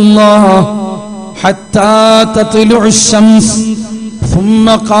يذكر الله حتى تطلع الشمس ثم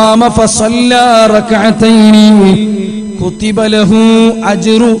قام فصلى ركعتين كتب له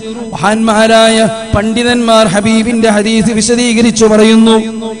أجر. മഹാന്മാരായ പണ്ഡിതന്മാർ ഹബീബിന്റെ ഹദീസ് വിശദീകരിച്ചു പറയുന്നു,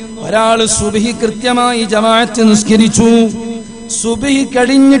 ഒരാൾ സുബ്ഹി കൃത്യമായി ജമാഅത്ത് നിസ്കരിച്ചു, സുബ്ഹി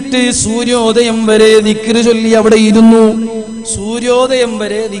കഴിഞ്ഞിട്ട് സൂര്യോദയം വരെ ദിക്ർ ചൊല്ലി അവിടെ ഇരുന്നു, സൂര്യോദയം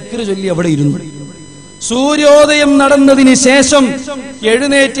വരെ ദിക്ർ ചൊല്ലി അവിടെ ഇരുന്നു. സൂര്യോദയം നടന്നതിന് ശേഷം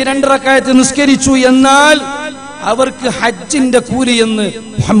എഴുന്നേറ്റ് 2 റക്അത്ത് നിസ്കരിച്ചു, എന്നാൽ അവർക്ക് ഹജ്ജിന്റെ കൂലി എന്ന്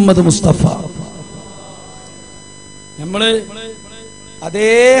മുഹമ്മദ് മുസ്തഫ. നമ്മള്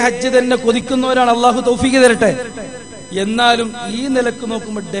അതേ ഹജ്ജ് തന്നെ കൊതിക്കുന്നവരാണ്, അള്ളാഹു തൗഫീഖ് തരട്ടെ. എന്നാലും ഈ നിലക്ക്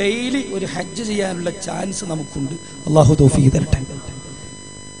നോക്കുമ്പോൾ ഡെയിലി ഒരു ഹജ്ജ് ചെയ്യാനുള്ള ചാൻസ് നമുക്കുണ്ട്, അള്ളാഹു തൗഫീഖ് തരട്ടെ.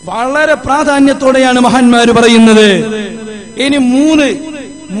 വളരെ പ്രാധാന്യത്തോടെയാണ് മഹാന്മാര് പറയുന്നത്. ഇനി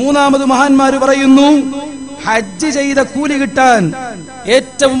മൂന്നാമത് മഹാന്മാര് പറയുന്നു, ഹജ്ജ് ചെയ്ത കൂലി കിട്ടാൻ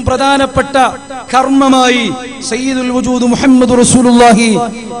ഏറ്റവും പ്രധാനപ്പെട്ട കർമ്മമായി സയ്യിദുൽ വജൂദ് മുഹമ്മദ് റസൂലുള്ളാഹി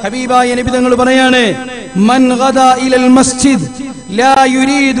ഹബീബായ നബി തങ്ങൾ പറയാണ്, മൻ ഗദാ ഇലൽ മസ്ജിദ് ലാ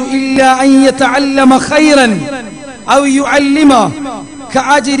യുരീദു ഇല്ലാ അൻ യതഅല്ലമ ഖൈറൻ ഔ യുഅല്ലിമ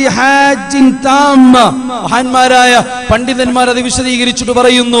കഅജ്രി ഹാജ്ജിൻ താമ്മ. മഹാന്മാരായ പണ്ഡിതന്മാർ അത് വിശദീകരിച്ചിട്ട്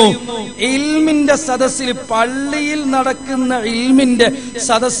പറയുന്നു, ഇൽമിന്റെ സദസ്സിൽ, പള്ളിയിൽ നടക്കുന്ന ഇൽമിന്റെ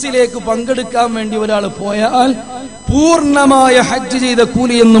സദസ്സിലേക്ക് പങ്കെടുക്കാൻ വേണ്ടി ഒരാൾ പോയാൽ പൂർണ്ണമായ ഹജ്ജ് ചെയ്ത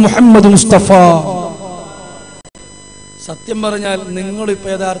കൂലി എന്ന് മുഹമ്മദ് മുസ്തഫ. സത്യം പറഞ്ഞാൽ നിങ്ങളിപ്പോ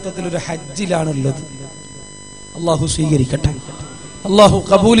യഥാർത്ഥത്തിൽ ഒരു ഹജ്ജിലാണുള്ളത്. അള്ളാഹു സ്വീകരിക്കട്ടെ, അള്ളാഹു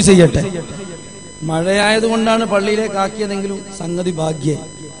കബൂൽ ചെയ്യട്ടെ. മഴയായതുകൊണ്ടാണ് പള്ളിയിലേക്ക് ആക്കിയതെങ്കിലും സംഗതി ഭാഗ്യായി.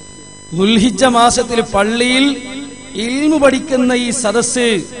 ദുൽഹിജ്ജ മാസത്തിൽ പള്ളിയിൽ ഇൽമു പഠിക്കുന്ന ഈ സദസ്സ്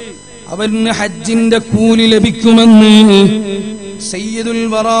അവന് ഹജ്ജിന്റെ കൂലി ലഭിക്കുമെന്ന് സയ്യിദുൽ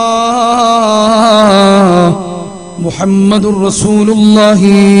വറാ മുഹമ്മദുർ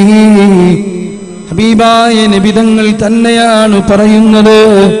റസൂലുള്ളാഹി ഹബീബായ നബി തങ്ങൾ തന്നെയാണ് പറയുന്നത്.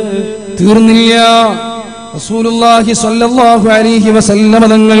 തീർന്നില്ല, റസൂലുള്ളാഹി സ്വല്ലല്ലാഹു അലൈഹി വസല്ലമ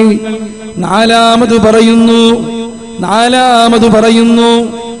തങ്ങൾ നാലാമത് പറയുന്നു,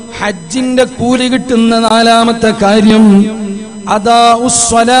 ഹജ്ജിന്റെ കൂലി കിട്ടുന്ന നാലാമത്തെ കാര്യം അദാഉസ്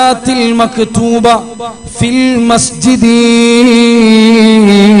സ്വലാത്തിൽ മക്തൂബ ഫിൽ മസ്ജിദി,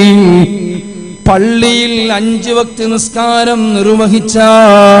 പള്ളിയിൽ 5 വക്ത് നിസ്കാരം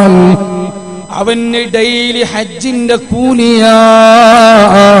നിർവഹിച്ചാൽ അവന് ഡെയിലി ഹജ്ജിന്റെ കൂലിയാണ്.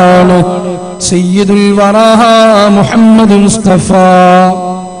 സയ്യിദുൽ വറാഹ മുഹമ്മദ് മുസ്തഫ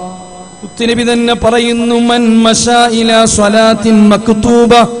നബി തന്നെ പറയുന്നു, മൻ മശാ ഇലാ സ്വലാത്തിൻ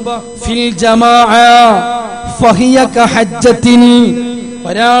മക്തൂബ ഫിൽ ജമാഅ ഫഹിയ കഹജ്ജത്തിൻ,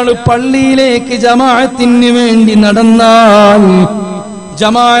 ഒരാൾ പള്ളിയിലേക്ക് ജമാഅത്തിന് വേണ്ടി നടന്നാൽ,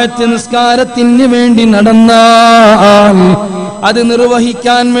 ജമാഅത്ത് നിസ്കാരത്തിന് വേണ്ടി നടന്നാൽ, അത്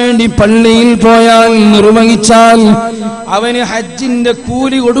നിർവഹിക്കാൻ വേണ്ടി പള്ളിയിൽ പോയാൽ നിർവഹിച്ചാൽ അവന് ഹജ്ജിന്റെ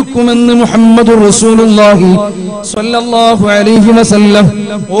കൂലി കൊടുക്കുമെന്ന് മുഹമ്മദ് റസൂലുള്ളാഹി സ്വല്ലല്ലാഹു അലൈഹി വസല്ലം.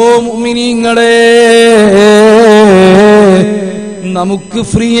 ഓ മുഅ്മിനീങ്ങളെ, നമുക്ക്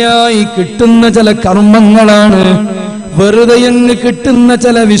ഫ്രീ ആയി കിട്ടുന്ന ചില കർമ്മങ്ങളാണ്, വെറുതെ അങ്ങ് കിട്ടുന്ന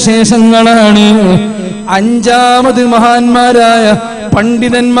ചില വിശേഷങ്ങളാണ്. 5ാമത് മഹാന്മാരായ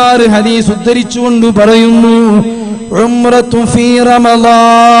പണ്ഡിതന്മാർ ഹദീസ് ഉദ്ധരിച്ചുകൊണ്ട് പറയുന്നു, ഉംറത്തു ഫീ റമളാൻ,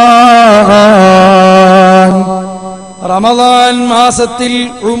 റമളാൻ മാസത്തിൽ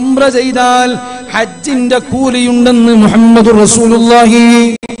ഉംറ ചെയ്താൽ ഹജ്ജിന്റെ കൂലിയുണ്ടെന്ന് മുഹമ്മദ് റസൂലുള്ളാഹി.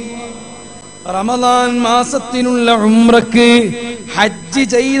 റമളാൻ മാസത്തിലുള്ള ഉംറക്ക് ഹജ്ജ്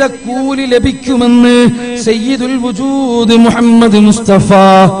ചെയ്ത കൂലി ലഭിക്കുമെന്ന് സയ്യിദുൽ വജൂദ് മുഹമ്മദ് മുസ്തഫ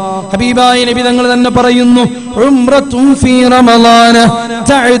ഹബീബായ നബി തങ്ങൾ തന്നെ പറയുന്നു, ഉംറത്തുൻ ഫീ റമളാന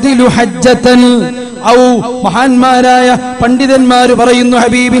തഅദിലു ഹജ്ജതൻ. ഔ മഹാന്മാരായ പണ്ഡിതന്മാര് പറയുന്നു,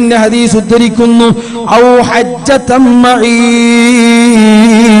 ഹബീബിന്റെ ഹദീസ് ഉദ്ധരിക്കുന്നു, ഔ ഹജ്ജതൻ മഈ.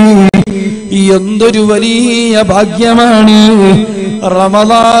 എന്തൊരു വലിയ ഭാഗ്യമാണ്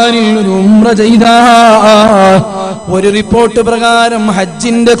റമളാനിൽ ഒരു ഉംറ ചെയ്താൽ. ഒരു റിപ്പോർട്ട് പ്രകാരം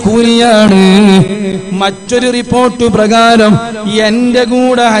ഹജ്ജിന്റെ കൂലിയാണ്, മറ്റൊരു റിപ്പോർട്ട് പ്രകാരം എന്റെ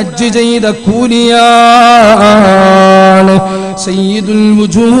കൂടെ ഹജ്ജ് ചെയ്ത കൂലിയാണ്. സയ്യിദുൽ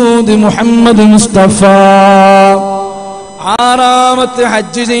വജൂദ് മുഹമ്മദ് മുസ്തഫ. 6ാമത്തെ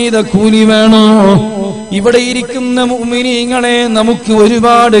ഹജ്ജ് ചെയ്ത കൂലി വേണോ? ഇവിടെ ഇരിക്കുന്ന മുഅ്മിനീങ്ങളെ, നമുക്ക്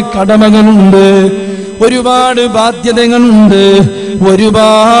ഒരുപാട് കടമകളുണ്ട്, ഒരുപാട് ബാധ്യതകളുണ്ട്,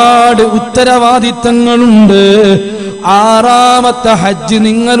 ഒരുപാട് ഉത്തരവാദിത്തങ്ങളുണ്ട്. 6ാമത്തെ ഹജ്ജ്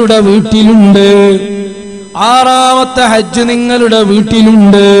നിങ്ങളുടെ വീട്ടിലുണ്ട്, 6ാമത്തെ ഹജ്ജ് നിങ്ങളുടെ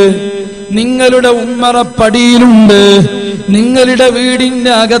വീട്ടിലുണ്ട്, നിങ്ങളുടെ ഉമ്മറപ്പടിയിലുണ്ട്, നിങ്ങളുടെ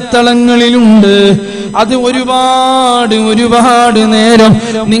വീടിന്റെ അകത്തളങ്ങളിലുണ്ട്. അത് ഒരുപാട് ഒരുപാട് നേരം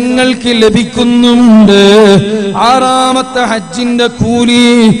നിങ്ങൾക്ക് ലഭിക്കുന്നുണ്ട്. 6ാമത്തെ ഹജ്ജിന്റെ കൂലി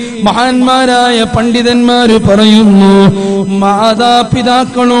മഹാന്മാരായ പണ്ഡിതന്മാര് പറയുന്നു,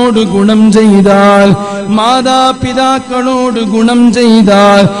 മാതാപിതാക്കളോട് ഗുണം ചെയ്താൽ, മാതാപിതാക്കളോട് ഗുണം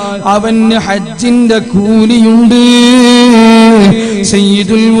ചെയ്താൽ അവന് ഹജ്ജിന്റെ കൂലിയുണ്ട്.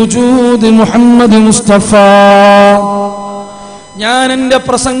 സയ്യിദുൽ വജൂദ് മുഹമ്മദ് മുസ്തഫ. ഞാൻ എന്റെ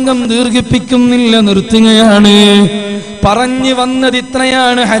പ്രസംഗം ദീർഘിപ്പിക്കുന്നില്ല, നിർത്തുകയാണ്. പറഞ്ഞു വന്നത്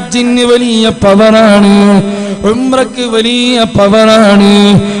ഇത്രയാണ്. ഹജ്ജിന് വലിയ പവറാണ്, ഉംറക്ക് വലിയ പവറാണ്,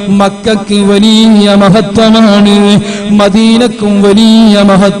 മക്കക്ക് വലിയ മഹത്വമാണ്, മദീനക്കും വലിയ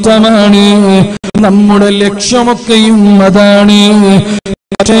മഹത്വമാണ്. നമ്മുടെ ലക്ഷ്യമൊക്കെയും അതാണ്.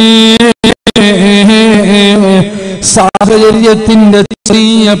 സാഹചര്യത്തിന്റെ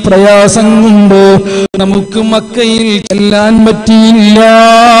ചെറിയ പ്രയാസം കൊണ്ട് നമുക്ക് മക്കയിൽ ചെല്ലാൻ പറ്റിയില്ല,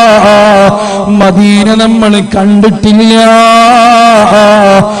 മദീന നമ്മൾ കണ്ടിട്ടില്ല.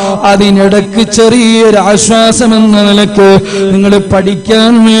 അതിനിടക്ക് ചെറിയൊരു ആശ്വാസം എന്ന നിലക്ക് നിങ്ങൾ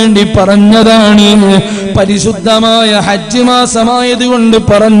പഠിക്കാൻ വേണ്ടി പറഞ്ഞതാണ്. പരിശുദ്ധമായ ഹജ്ജ് മാസമായത് കൊണ്ട്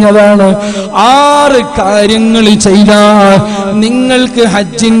പറഞ്ഞതാണ്. 6 കാര്യങ്ങൾ ചെയ്താൽ നിങ്ങൾക്ക്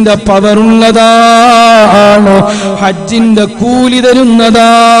ഹജ്ജിന്റെ പവറുള്ളതാണ്, ഹജ്ജിന്റെ കൂലി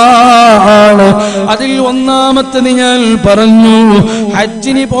തരുന്നതാണ്. അതിൽ 1ാമത്തേത് ഞാൻ പറഞ്ഞു,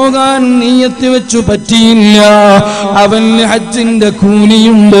 ഹജ്ജിന് പോകാൻ നിയ്യത്ത് വെച്ചു പറ്റിയില്ല, അവന് ഹജ്ജിന്റെ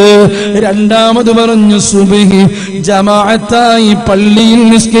കൂലിയുണ്ട്. 2ാമത് പറഞ്ഞു, സുബ്ഹി ജമാഅത്തായി പള്ളിയിൽ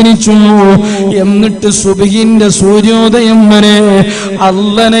നിസ്കരിച്ചു, എന്നിട്ട് സുബ്ഹിന്റെ സൂര്യോദയം വരെ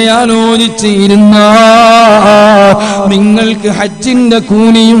അല്ലാഹനെ ആലോചിച്ച് ഇരുന്ന നിങ്ങൾക്ക് ഹജ്ജിന്റെ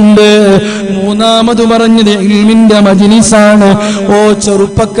കൂലിയുണ്ട്. 3ാമത് പറഞ്ഞത് ഇൽമിന്റെ മജ്ലിസാണ്. ഓ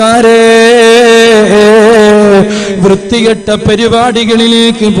ചെറുപ്പക്കാരെ, വൃത്തികെട്ട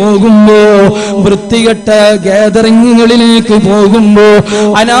പരിപാടികളിലേക്ക് പോകുമ്പോ, വൃത്തികെട്ട ഗാദറിങ്ങുകളിലേക്ക് പോകുമ്പോ,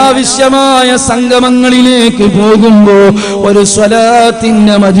 അനാവശ്യമായ സംഗമങ്ങളിലേക്ക് പോകുമ്പോ, ഒരു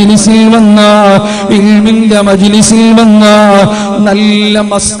സ്വലാത്തിന്റെ മജ്ലിസിൽ വന്ന, ഇൽമിന്റെ മജ്ലിസിൽ വന്ന, നല്ല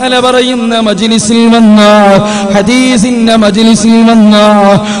മസ്അല പറയുന്ന മജ്ലിസിൽ വന്ന, ഹദീസിന്റെ മജ്ലിസിൽ വന്ന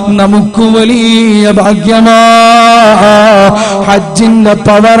നമുക്ക് വലിയ ഭാഗ്യമാ. ഹജ്ജിന്റെ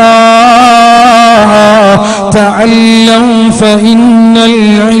പവറാ. തഅല്ലം ഫഇന്നൽ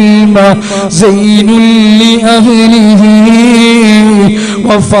ഇൽമ സൈനുൽ ലിഅഹ്ലിഹി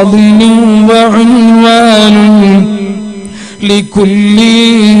വഫദ്ലുൻ വഉൻവാനുൻ ലികുല്ലി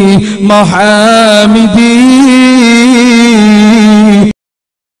മഹാമിദി.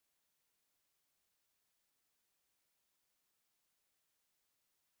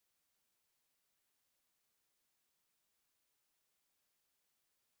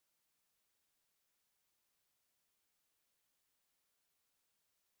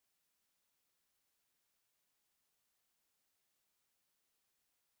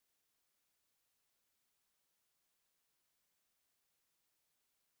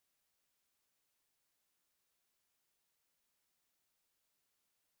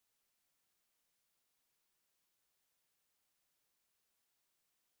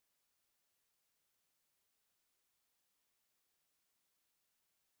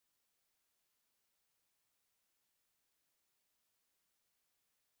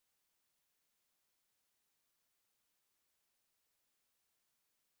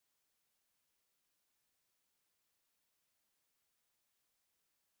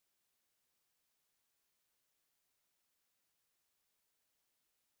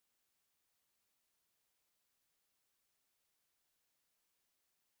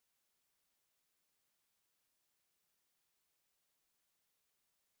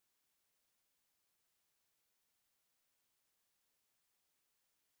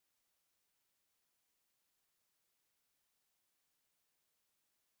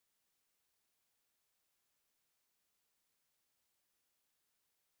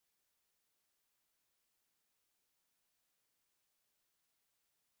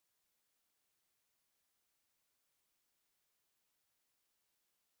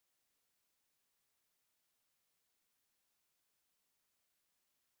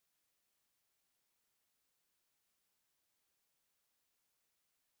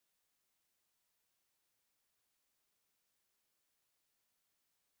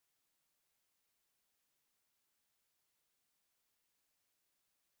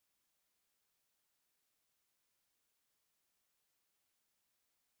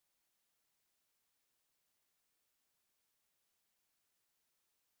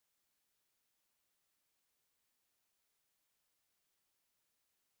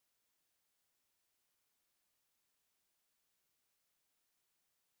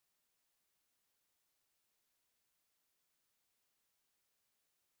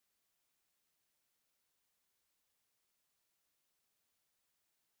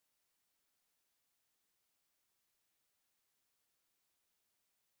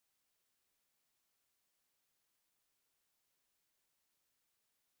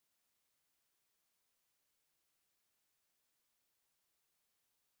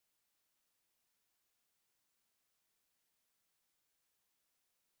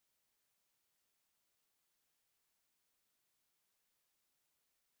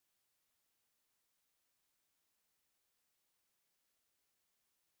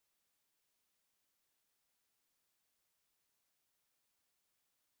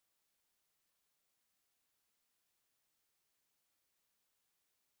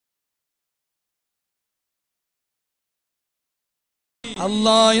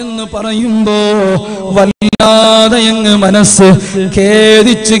 അല്ലാഹ് എന്ന് പറയുമ്പോ വല്ലാതെ അങ്ങ് മനസ്സ്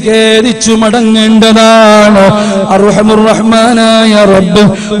ഖേദിച്ചു മടങ്ങേണ്ടതാണ്. അർഹമുർ റഹ്മാനായ റബ്ബ്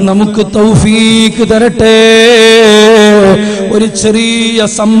നമുക്ക് തൗഫീഖ് തരട്ടെ. ഒരു ചെറിയ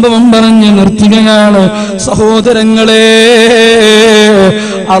സംഭവം പറഞ്ഞു നിർത്തുകയാണ് സഹോദരങ്ങളെ.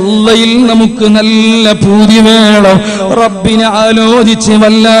 അള്ളയിൽ നമുക്ക് നല്ല പൂതി വേണം. റബ്ബിനെ ആലോചിച്ച്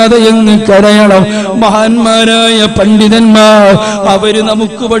വല്ലാതെ അങ്ങ് കരയണം. മഹാന്മാരായ പണ്ഡിതന്മാർ അവര്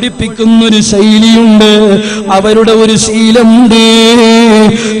നമുക്ക് പഠിപ്പിക്കുന്നൊരു ശൈലിയുണ്ട്, അവരുടെ ഒരു ശീലമുണ്ട്.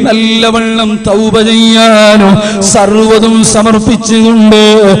 നല്ലവണ്ണം തൗബ ചെയ്യാനും സർവ്വതും സമർപ്പിച്ചുകൊണ്ട്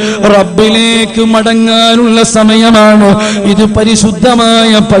റബ്ബിലേക്ക് മടങ്ങാനുള്ള സമയമാണ്. ഇത്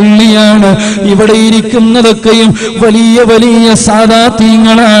പരിശുദ്ധമായ പള്ളിയാണ്. ഇവിടെ ഇരിക്കുന്നതൊക്കെയും വലിയ വലിയ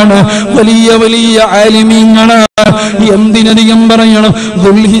സാദാത്യങ്ങളാണ്, വലിയ വലിയ ആലിമീങ്ങളാണ്. എന്തിനധികം പറയണം,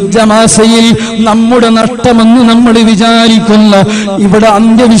 ദുൽഹിജ്ജ മാസയിൽ നമ്മുടെ നഷ്ടമെന്ന് നമ്മൾ വിചാരിക്കുന്ന, ഇവിടെ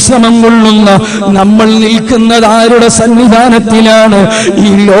അന്ത്യവിശ്രമം കൊള്ളുന്ന നമ്മൾ നിൽക്കുന്നത് ആരുടെ സന്നിധാനത്തിലാണ്? ഈ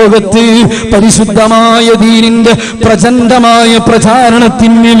ലോകത്ത് പരിശുദ്ധമായ ദീനിന്റെ പ്രചണ്ഡമായ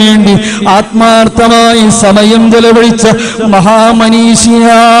പ്രചാരണത്തിന് വേണ്ടി ആത്മാർത്ഥമായി സമയം ചെലവഴിച്ച മഹാമനീഷിയാണ്.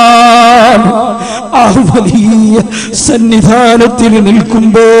 ആ വലിയ സന്നിധാനത്തിൽ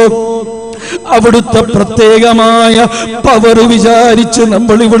നിൽക്കുമ്പോൾ അവിടുത്തെ പ്രത്യേകമായ പവർ വിചാരിച്ച്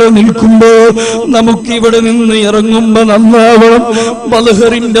നമ്മൾ ഇവിടെ നിൽക്കുമ്പോൾ നമുക്കിവിടെ നിന്ന് ഇറങ്ങുമ്പോ നന്നാവണം.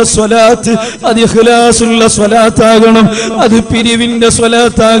 മൽഹറിന്റെ സ്വലാത്ത് അത് ഇഖ്ലാസുള്ള സ്വലാത്താകണം. അത് പിരിവിന്റെ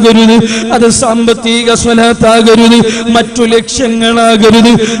സ്വലാത്താകരുത്, അത് സാമ്പത്തിക സ്വലാത്താകരുത്, മറ്റു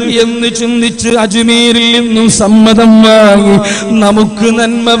ലക്ഷ്യങ്ങളാകരുത് എന്ന് ചിന്തിച്ച് അജ്മീരിൽ നിന്നും സമ്മതം വാങ്ങി നമുക്ക്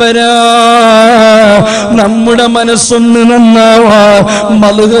നന്മ വരാ, നമ്മുടെ മനസ്സൊന്ന് നന്നാവാ.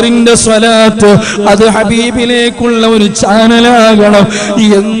 മൽഹറിന്റെ സ്വലാത്ത് അത് ഹബീബിലേക്കുള്ള ഒരു ചാനലാകണം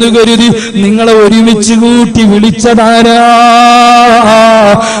എന്ന് കരുതി നിങ്ങളെ ഒരുമിച്ച് കൂട്ടി വിളിച്ചതാരാ?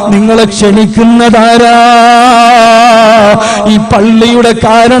 നിങ്ങളെ ക്ഷണിക്കുന്നതാരാ? ഈ പള്ളിയുടെ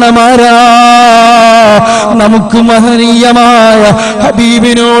കാരണമാരാ? നമുക്ക് മഹനീയമായ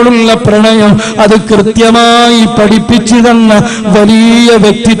ഹബീബിനോടുള്ള പ്രണയം അത് കൃത്യമായി പഠിപ്പിച്ചു തന്ന വലിയ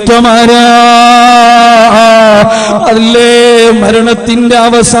വ്യക്തിത്വമാരാ? അല്ലേ മരണത്തിന്റെ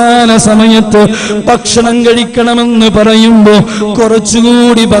അവസാന സമയത്ത് ഭക്ഷണം കഴിക്കണമെന്ന് പറയുമ്പോ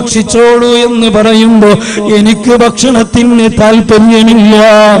കുറച്ചുകൂടി ഭക്ഷിച്ചോളൂ എന്ന് പറയുമ്പോ എനിക്ക് ഭക്ഷണത്തിന് താല്പര്യമില്ല,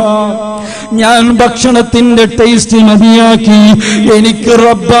 ഞാൻ ഭക്ഷണത്തിന്റെ ടേസ്റ്റ് മതിയാക്കി, എനിക്ക്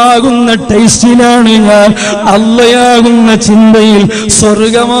റബ്ബാകുന്ന ടേസ്റ്റിലാണ് ഞാൻ, അള്ളയാകുന്ന ചിന്തയിൽ,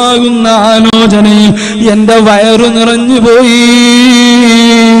 സ്വർഗമാകുന്ന ആലോചനയിൽ എന്റെ വയറു നിറഞ്ഞുപോയി.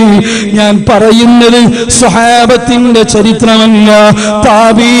 ഞാൻ പറയുന്നത് സ്വഹാബത്തിന്റെ ചരിത്രമല്ല,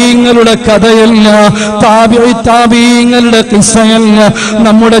 താബീങ്ങളുടെ കഥയല്ല, താബീങ്ങളുടെ കിസ്സയല്ല,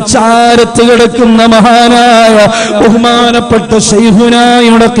 നമ്മുടെ ചാരത്ത് കിടക്കുന്ന മഹാനായ ബഹുമാനപ്പെട്ട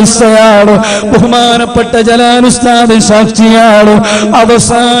ശൈഖുനായുടെ കിസ്സയാണ്. ബഹുമാനപ്പെട്ട ജലാലുസ്താദ് സാക്ഷിയാണ്.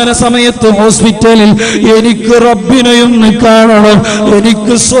 അവസാന സമയത്ത് ഹോസ്പിറ്റലിൽ എനിക്ക് റബ്ബിനെയൊന്ന് കാണണം,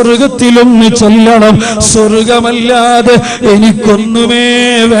 എനിക്ക് സ്വർഗത്തിലൊന്ന് ചെല്ലണം, സ്വർഗമല്ലാതെ എനിക്കൊന്നുമേ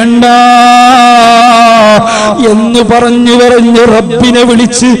വേണ്ട എന്ന് പറഞ്ഞു റബ്ബിനെ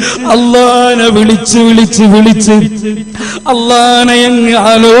വിളിച്ച് അള്ളാനെ വിളിച്ച് അള്ളാനെ അങ്ങ്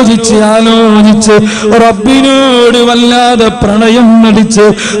ആലോചിച്ച് റബ്ബിനോട് വല്ലാതെ പ്രണയം നടിച്ച്.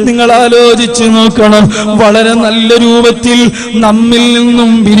 നിങ്ങൾ ആലോചിച്ച് നോക്കണം, വളരെ നല്ല രൂപത്തിൽ നമ്മിൽ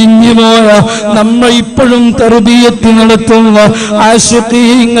നിന്നും പിരിഞ്ഞു പോയ, നമ്മൾ ഇപ്പോഴും തർബിയത്ത് നടത്തുന്ന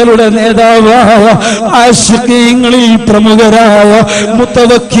ആശിഖീങ്ങളുടെ നേതാവായ, ആശിഖീങ്ങളിൽ പ്രമുഖരായ,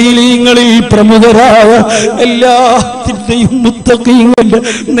 മുത്തവക്കീലീങ്ങളിൽ പ്രമുഖരായ, എല്ലാത്തിന്റെയും മുത്തഖീങ്ങളുടെ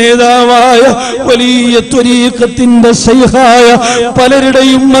നേതാവായ, വലിയ ത്വരീഖത്തിന്റെ ശൈഖായ,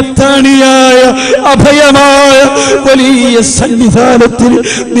 പലരുടെയും മത്താണിയായ, അഭയമായ വലിയ സന്നിധാനത്തിൽ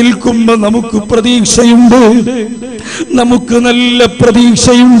നിൽക്കുമ്പോ നമുക്ക് പ്രതീക്ഷയുണ്ട്, നമുക്ക് നല്ല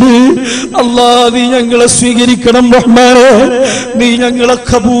പ്രതീക്ഷയുണ്ട്. അല്ലാ, നീ ഞങ്ങളെ സ്വീകരിക്കണം റഹ്മാനെ, നീ ഞങ്ങളെ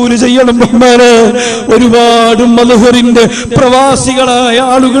ഖബൂൽ ചെയ്യണം റഹ്മാനെ. ഒരുപാട് മൽഹറിന്റെ പ്രവാസികളായ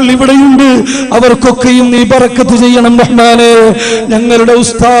ആളുകൾ ഇവിടെയുണ്ട്, അവർക്കൊക്കെയും നീ ബറക്കത്ത് ചെയ്യണം റഹ്മാനെ. ഞങ്ങളുടെ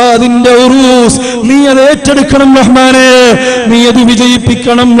ഉസ്താദിന്റെ ഉറൂസ് നീ അത് ഏറ്റെടുക്കണം റഹ്മാനെ, നീ അത്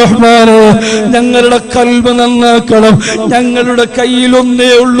വിജയിപ്പിക്കണം റഹ്മാനെ. ഞങ്ങളുടെ ഖൽബ് നന്നാക്കണം. ഞങ്ങളുടെ കയ്യിൽ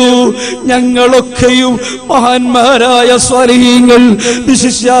ഒന്നേ ഉള്ളൂ, ഞങ്ങളൊക്കെയും മഹാന്മാരായ സ്വാലിഹീങ്ങൾ,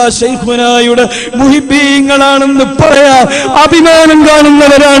 വിശിഷ്യ ശൈഖുനായുടെ മുഹിബീങ്ങളാണെന്ന് പറയാൻ അഭിമാനം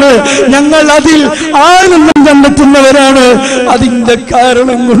കാണുന്നവരാണ് ഞങ്ങൾ. അതിൽ ആനന്ദം കണ്ടെത്തുന്നവരാണ്. അതിന്റെ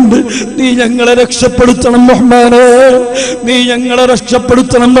കാരണം കൊണ്ട് നീ ഞങ്ങളെ രക്ഷപ്പെടുത്തണം റഹ്മാനെ, നീ ഞങ്ങളെ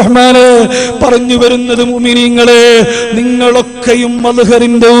രക്ഷപ്പെടുത്തണം റഹ്മാനെ. പറഞ്ഞു വരുന്നത് മുഅ്മിനീങ്ങളെ, നിങ്ങളൊക്കെയും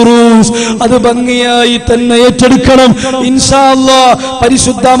മൽഹറിന്റെ ഉറൂസ് അത് ഭംഗിയായി തന്നെ ഏറ്റെടുക്കണം ഇൻഷാ അല്ലാഹ്.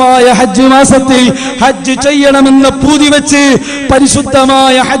 പരിശുദ്ധമായ ഹജ്ജ് മാസത്തിൽ ഹജ്ജ് ചെയ്യണമെന്ന പൂതി വെച്ച്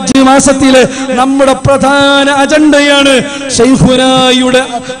പരിശുദ്ധമായ ഹജ്ജ് മാസത്തിലെ നമ്മുടെ പ്രധാന അജണ്ടയാണ് ശൈഖുനായുടെ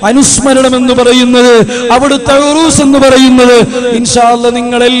അനുസ്മരണം എന്ന് പറയുന്നത്, അവിടുത്തെ ഉറൂസ് എന്ന് പറയുന്നത്. ഇൻഷാ അല്ലാഹ്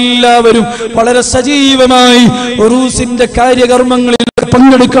നിങ്ങളെല്ലാവരും വളരെ സജീവമായി ഉറൂസിന്റെ കാര്യകർമ്മങ്ങളിൽ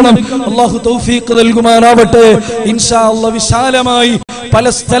പങ്കെടുക്കണം. അല്ലാഹു തൗഫീഖ് നൽകുമാറാവട്ടെ. ഇൻഷാ അല്ലാഹ് വിശാലമായി പല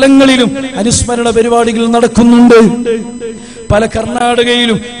സ്ഥലങ്ങളിലും അനുസ്മരണ പരിപാടികൾ നടക്കുന്നുണ്ട്. പല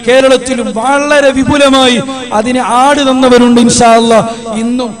കർണാടകയിലും കേരളത്തിലും വളരെ വിപുലമായി അതിന് ആട് തന്നവരുണ്ട്. ഇൻഷാ അല്ലാഹ്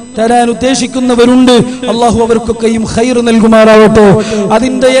ഇന്നും തരാൻ ഉദ്ദേശിക്കുന്നവരുണ്ട്. അള്ളാഹു അവർക്കൊക്കെയും ഖൈർ നൽകുമാറാവട്ടെ.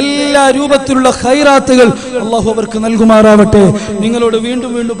 അതിന്റെ എല്ലാ രൂപത്തിലുള്ള ഖൈറാത്തുകൾ അള്ളാഹു അവർക്ക് നൽകുമാറാവട്ടെ. നിങ്ങളോട്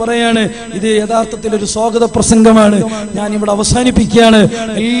വീണ്ടും വീണ്ടും പറയാണ്, ഇത് യഥാർത്ഥത്തിൽ ഒരു സ്വാഗത പ്രസംഗമാണ്. ഞാൻ ഇവിടെ അവസാനിപ്പിക്കുകയാണ്.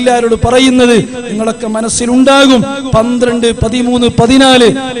 എല്ലാവരോടും പറയുന്നത് നിങ്ങളൊക്കെ മനസ്സിലുണ്ടാകും, 12, 13, 14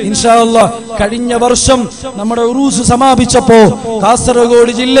 ഇൻഷാ അല്ലാഹ് കഴിഞ്ഞ വർഷം നമ്മുടെ ഉറൂസ് സമാപിച്ചപ്പോ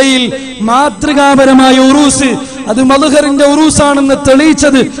കാസർഗോഡ് ജില്ലയിൽ മാതൃകാപരമായ ഉറൂസ്, അത് മൽഹറിന്റെ ഉറൂസാണെന്ന്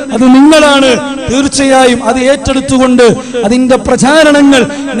തെളിയിച്ചത് അത് നിങ്ങളാണ്. തീർച്ചയായും അത് ഏറ്റെടുത്തുകൊണ്ട് അതിന്റെ പ്രചാരണങ്ങൾ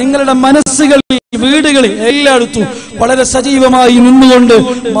നിങ്ങളുടെ മനസ്സുകളിൽ, വീടുകളിൽ എല്ലായിടത്തും വളരെ സജീവമായി നിന്നുകൊണ്ട്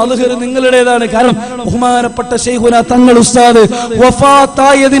മൽഹർ നിങ്ങളുടേതാണ്. കാരണം ബഹുമാനപ്പെട്ട ശൈഖുന തങ്ങൾ ഉസ്താദ്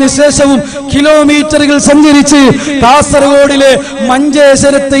വഫാത്തായതിനു ശേഷവും കിലോമീറ്ററുകൾ സഞ്ചരിച്ച് കാസർഗോഡിലെ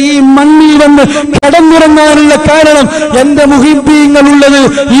മഞ്ചേശ്വരത്തെ ഈ മണ്ണിൽ വന്ന് കടന്നിറങ്ങാനുള്ള കാരണം എന്റെ മുഹിബ്ബീങ്ങൾ ഉള്ളത്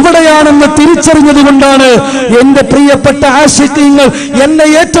ഇവിടെയാണെന്ന് തിരിച്ചറിഞ്ഞത് കൊണ്ടാണ്. എന്റെ പ്രിയപ്പെട്ട ആശിഖീങ്ങൾ, എന്നെ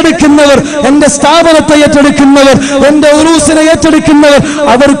ഏറ്റെടുക്കുന്നവർ, എന്റെ സ്ഥാപനത്തെ ഏറ്റെടുക്കുന്നവർ, എന്റെ ഉറൂസിനെ ഏറ്റെടുക്കുന്നവർ,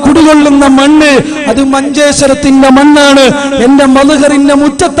 അവർ കുടികൊള്ളുന്ന മണ്ണ് അത് മഞ്ചേശ്വരത്തിന്റെ മണ്ണാണ്. എന്റെ മൽഹറിന്റെ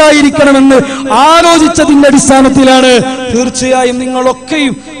മുറ്റത്തായിരിക്കണമെന്ന് ആലോചിച്ചതിന്റെ അടിസ്ഥാനത്തിലാണ്. തീർച്ചയായും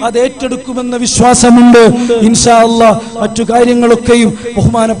നിങ്ങളൊക്കെയും അത് ഏറ്റെടുക്കുമെന്ന വിശ്വാസമുണ്ട് ഇൻഷാ അല്ലാഹ്. മറ്റു കാര്യങ്ങളൊക്കെയും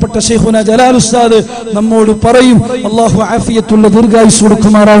ബഹുമാനപ്പെട്ട ശൈഖുന ജലാൽ ഉസ്താദ് നമ്മോട് പറയും. അല്ലാഹു ആഫിയത്തുള്ള ദീർഘായുസ്സ്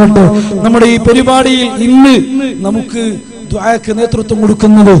കൊടുക്കുമാറാവട്ടെ. നമ്മുടെ ഈ പരിപാടിയിൽ ഇന്ന് നമുക്ക് ദുആക്ക് നേതൃത്വം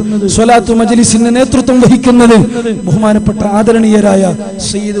കൊടുക്കുന്നത്, സ്വലാത്ത് മജ്ലിസിന് നേതൃത്വം വഹിക്കുന്നത് ബഹുമാനപ്പെട്ട ആദരണീയരായ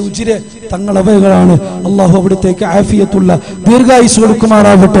സയ്യിദ് ഉജിരെ തങ്ങളവകളാണ്. അല്ലാഹു അവിടത്തേക്ക് ആഫിയത്തുള്ള ദീർഘായുസ്സ്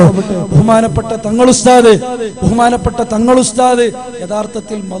കൊടുക്കുമാറാവട്ടെ. ബഹുമാനപ്പെട്ട തങ്ങൾ ഉസ്താദ്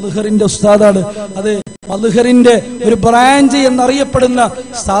യഥാർത്ഥത്തിൽ മൽഹറിന്റെ ഉസ്താദാണ്. അത് മൽഹറിന്റെ ഒരു ബ്രാഞ്ച് എന്നറിയപ്പെടുന്ന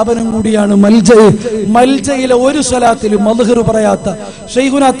സ്ഥാപനം കൂടിയാണ് മൽജയിലെ ഒരു സ്വലാത്തിലും മൽഹർ പറയാത്ത,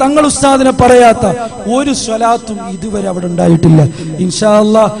 ശൈഖുന തങ്ങൾ ഉസ്താദിനെ പറയാത്ത ഒരു സ്വലാത്തും ഇതുവരെ അവിടെ ഉണ്ടായിട്ടില്ല. ഇൻഷാ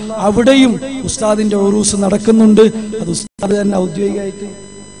അല്ലാഹ് അവിടെയും ഉസ്താദിന്റെ ഉറൂസ് നടക്കുന്നുണ്ട്. അത് ഉസ്താദ് തന്നെ ഔദ്യോഗികമായിട്ട്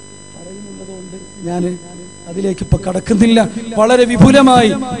പറയുന്നുള്ളതുകൊണ്ട് ഞാൻ അതിലേക്ക് ഇപ്പൊ കടക്കുന്നില്ല. വളരെ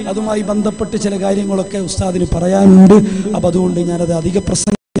വിപുലമായി അതുമായി ബന്ധപ്പെട്ട് ചില കാര്യങ്ങളൊക്കെ ഉസ്താദിന് പറയാനുണ്ട്. അപ്പൊ അതുകൊണ്ട് ഞാനത് അധിക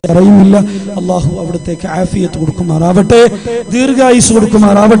പ്രസംഗം അറിയുന്നില്ല. അള്ളാഹു അവിടത്തേക്ക് ആഫിയത്ത് കൊടുക്കുമാറാവട്ടെ, ദീർഘായുസ്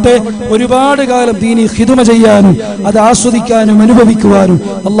കൊടുക്കുമാറാവട്ടെ. ഒരുപാട് കാലം ദീനി ഖിദ്മ ചെയ്യാനും അത് ആസ്വദിക്കാനും അനുഭവിക്കുവാനും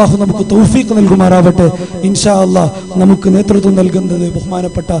അള്ളാഹു നമുക്ക് തൗഫീഖ് നൽകുമാറാവട്ടെ. ഇൻഷാ അല്ലാഹ് നമുക്ക് നേതൃത്വം നൽകുന്നത്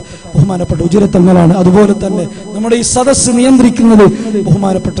ബഹുമാനപ്പെട്ട ഉജിരത്തങ്ങളാണ്. അതുപോലെ തന്നെ നമ്മുടെ ഈ സദസ്സ് നിയന്ത്രിക്കുന്നത്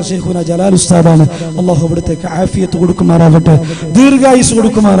ബഹുമാനപ്പെട്ട ശൈഖുന ജലാൽ ഉസ്താദാണ്. അള്ളാഹു അവിടത്തേക്ക് ആഫിയത്ത് കൊടുക്കുമാറാവട്ടെ, ദീർഘായുസ്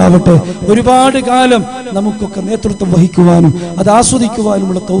കൊടുക്കുമാറാവട്ടെ. ഒരുപാട് കാലം നമുക്കൊക്കെ നേതൃത്വം വഹിക്കുവാനും അത്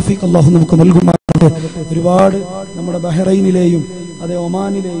ആസ്വദിക്കുവാനുമുള്ള തൗഫീഖ് അല്ലാഹു നമുക്ക് നൽകുമാറാവട്ടെ. ഒരുപാട് നമ്മുടെ ബഹ്റൈനിലെയും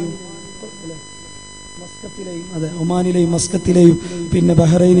ഒമാനിലെയും മസ്കത്തിലെയും പിന്നെ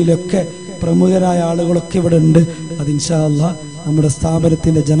ബഹ്റൈനിലൊക്കെ പ്രമുഖരായ ആളുകളൊക്കെ ഇവിടെ ഉണ്ട്. അത് ഇൻഷാ അല്ലാഹ് നമ്മുടെ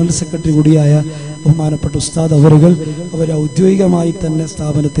സ്ഥാപനത്തിന്റെ ജനറൽ സെക്രട്ടറി കൂടിയായ ബഹുമാനപ്പെട്ട ഉസ്താദ് അവരെ ഔദ്യോഗികമായി തന്നെ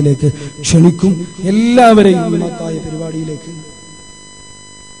സ്ഥാപനത്തിലേക്ക് ക്ഷണിക്കും. എല്ലാവരെയും മഹത്തായ പരിപാടിയിലേക്ക്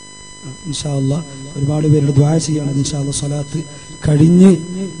ഇൻഷാ അല്ലാഹ് ഒരുപാട് പേരുടെ ദുആ ചെയ്യണം. ഇൻഷാ അല്ലാഹ് സ്വലാത്ത് കഴിഞ്ഞ്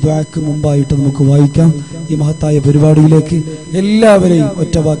ദുആക്ക് മുമ്പായിട്ട് നമുക്ക് വായിക്കാം. ഈ മഹത്തായ പരിപാടിയിലേക്ക് എല്ലാവരെയും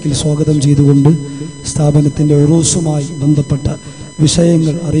ഒറ്റവാക്കിൽ സ്വാഗതം ചെയ്തുകൊണ്ട് സ്ഥാപനത്തിന്റെ ഉറൂസുമായി ബന്ധപ്പെട്ട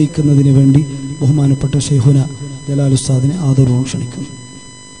വിഷയങ്ങൾ അറിയിക്കുന്നതിന് വേണ്ടി ബഹുമാനപ്പെട്ട ശൈഖുന ജലാൽ ഉസ്താദിനെ ആദരവോടെ ക്ഷണിക്കുന്നു.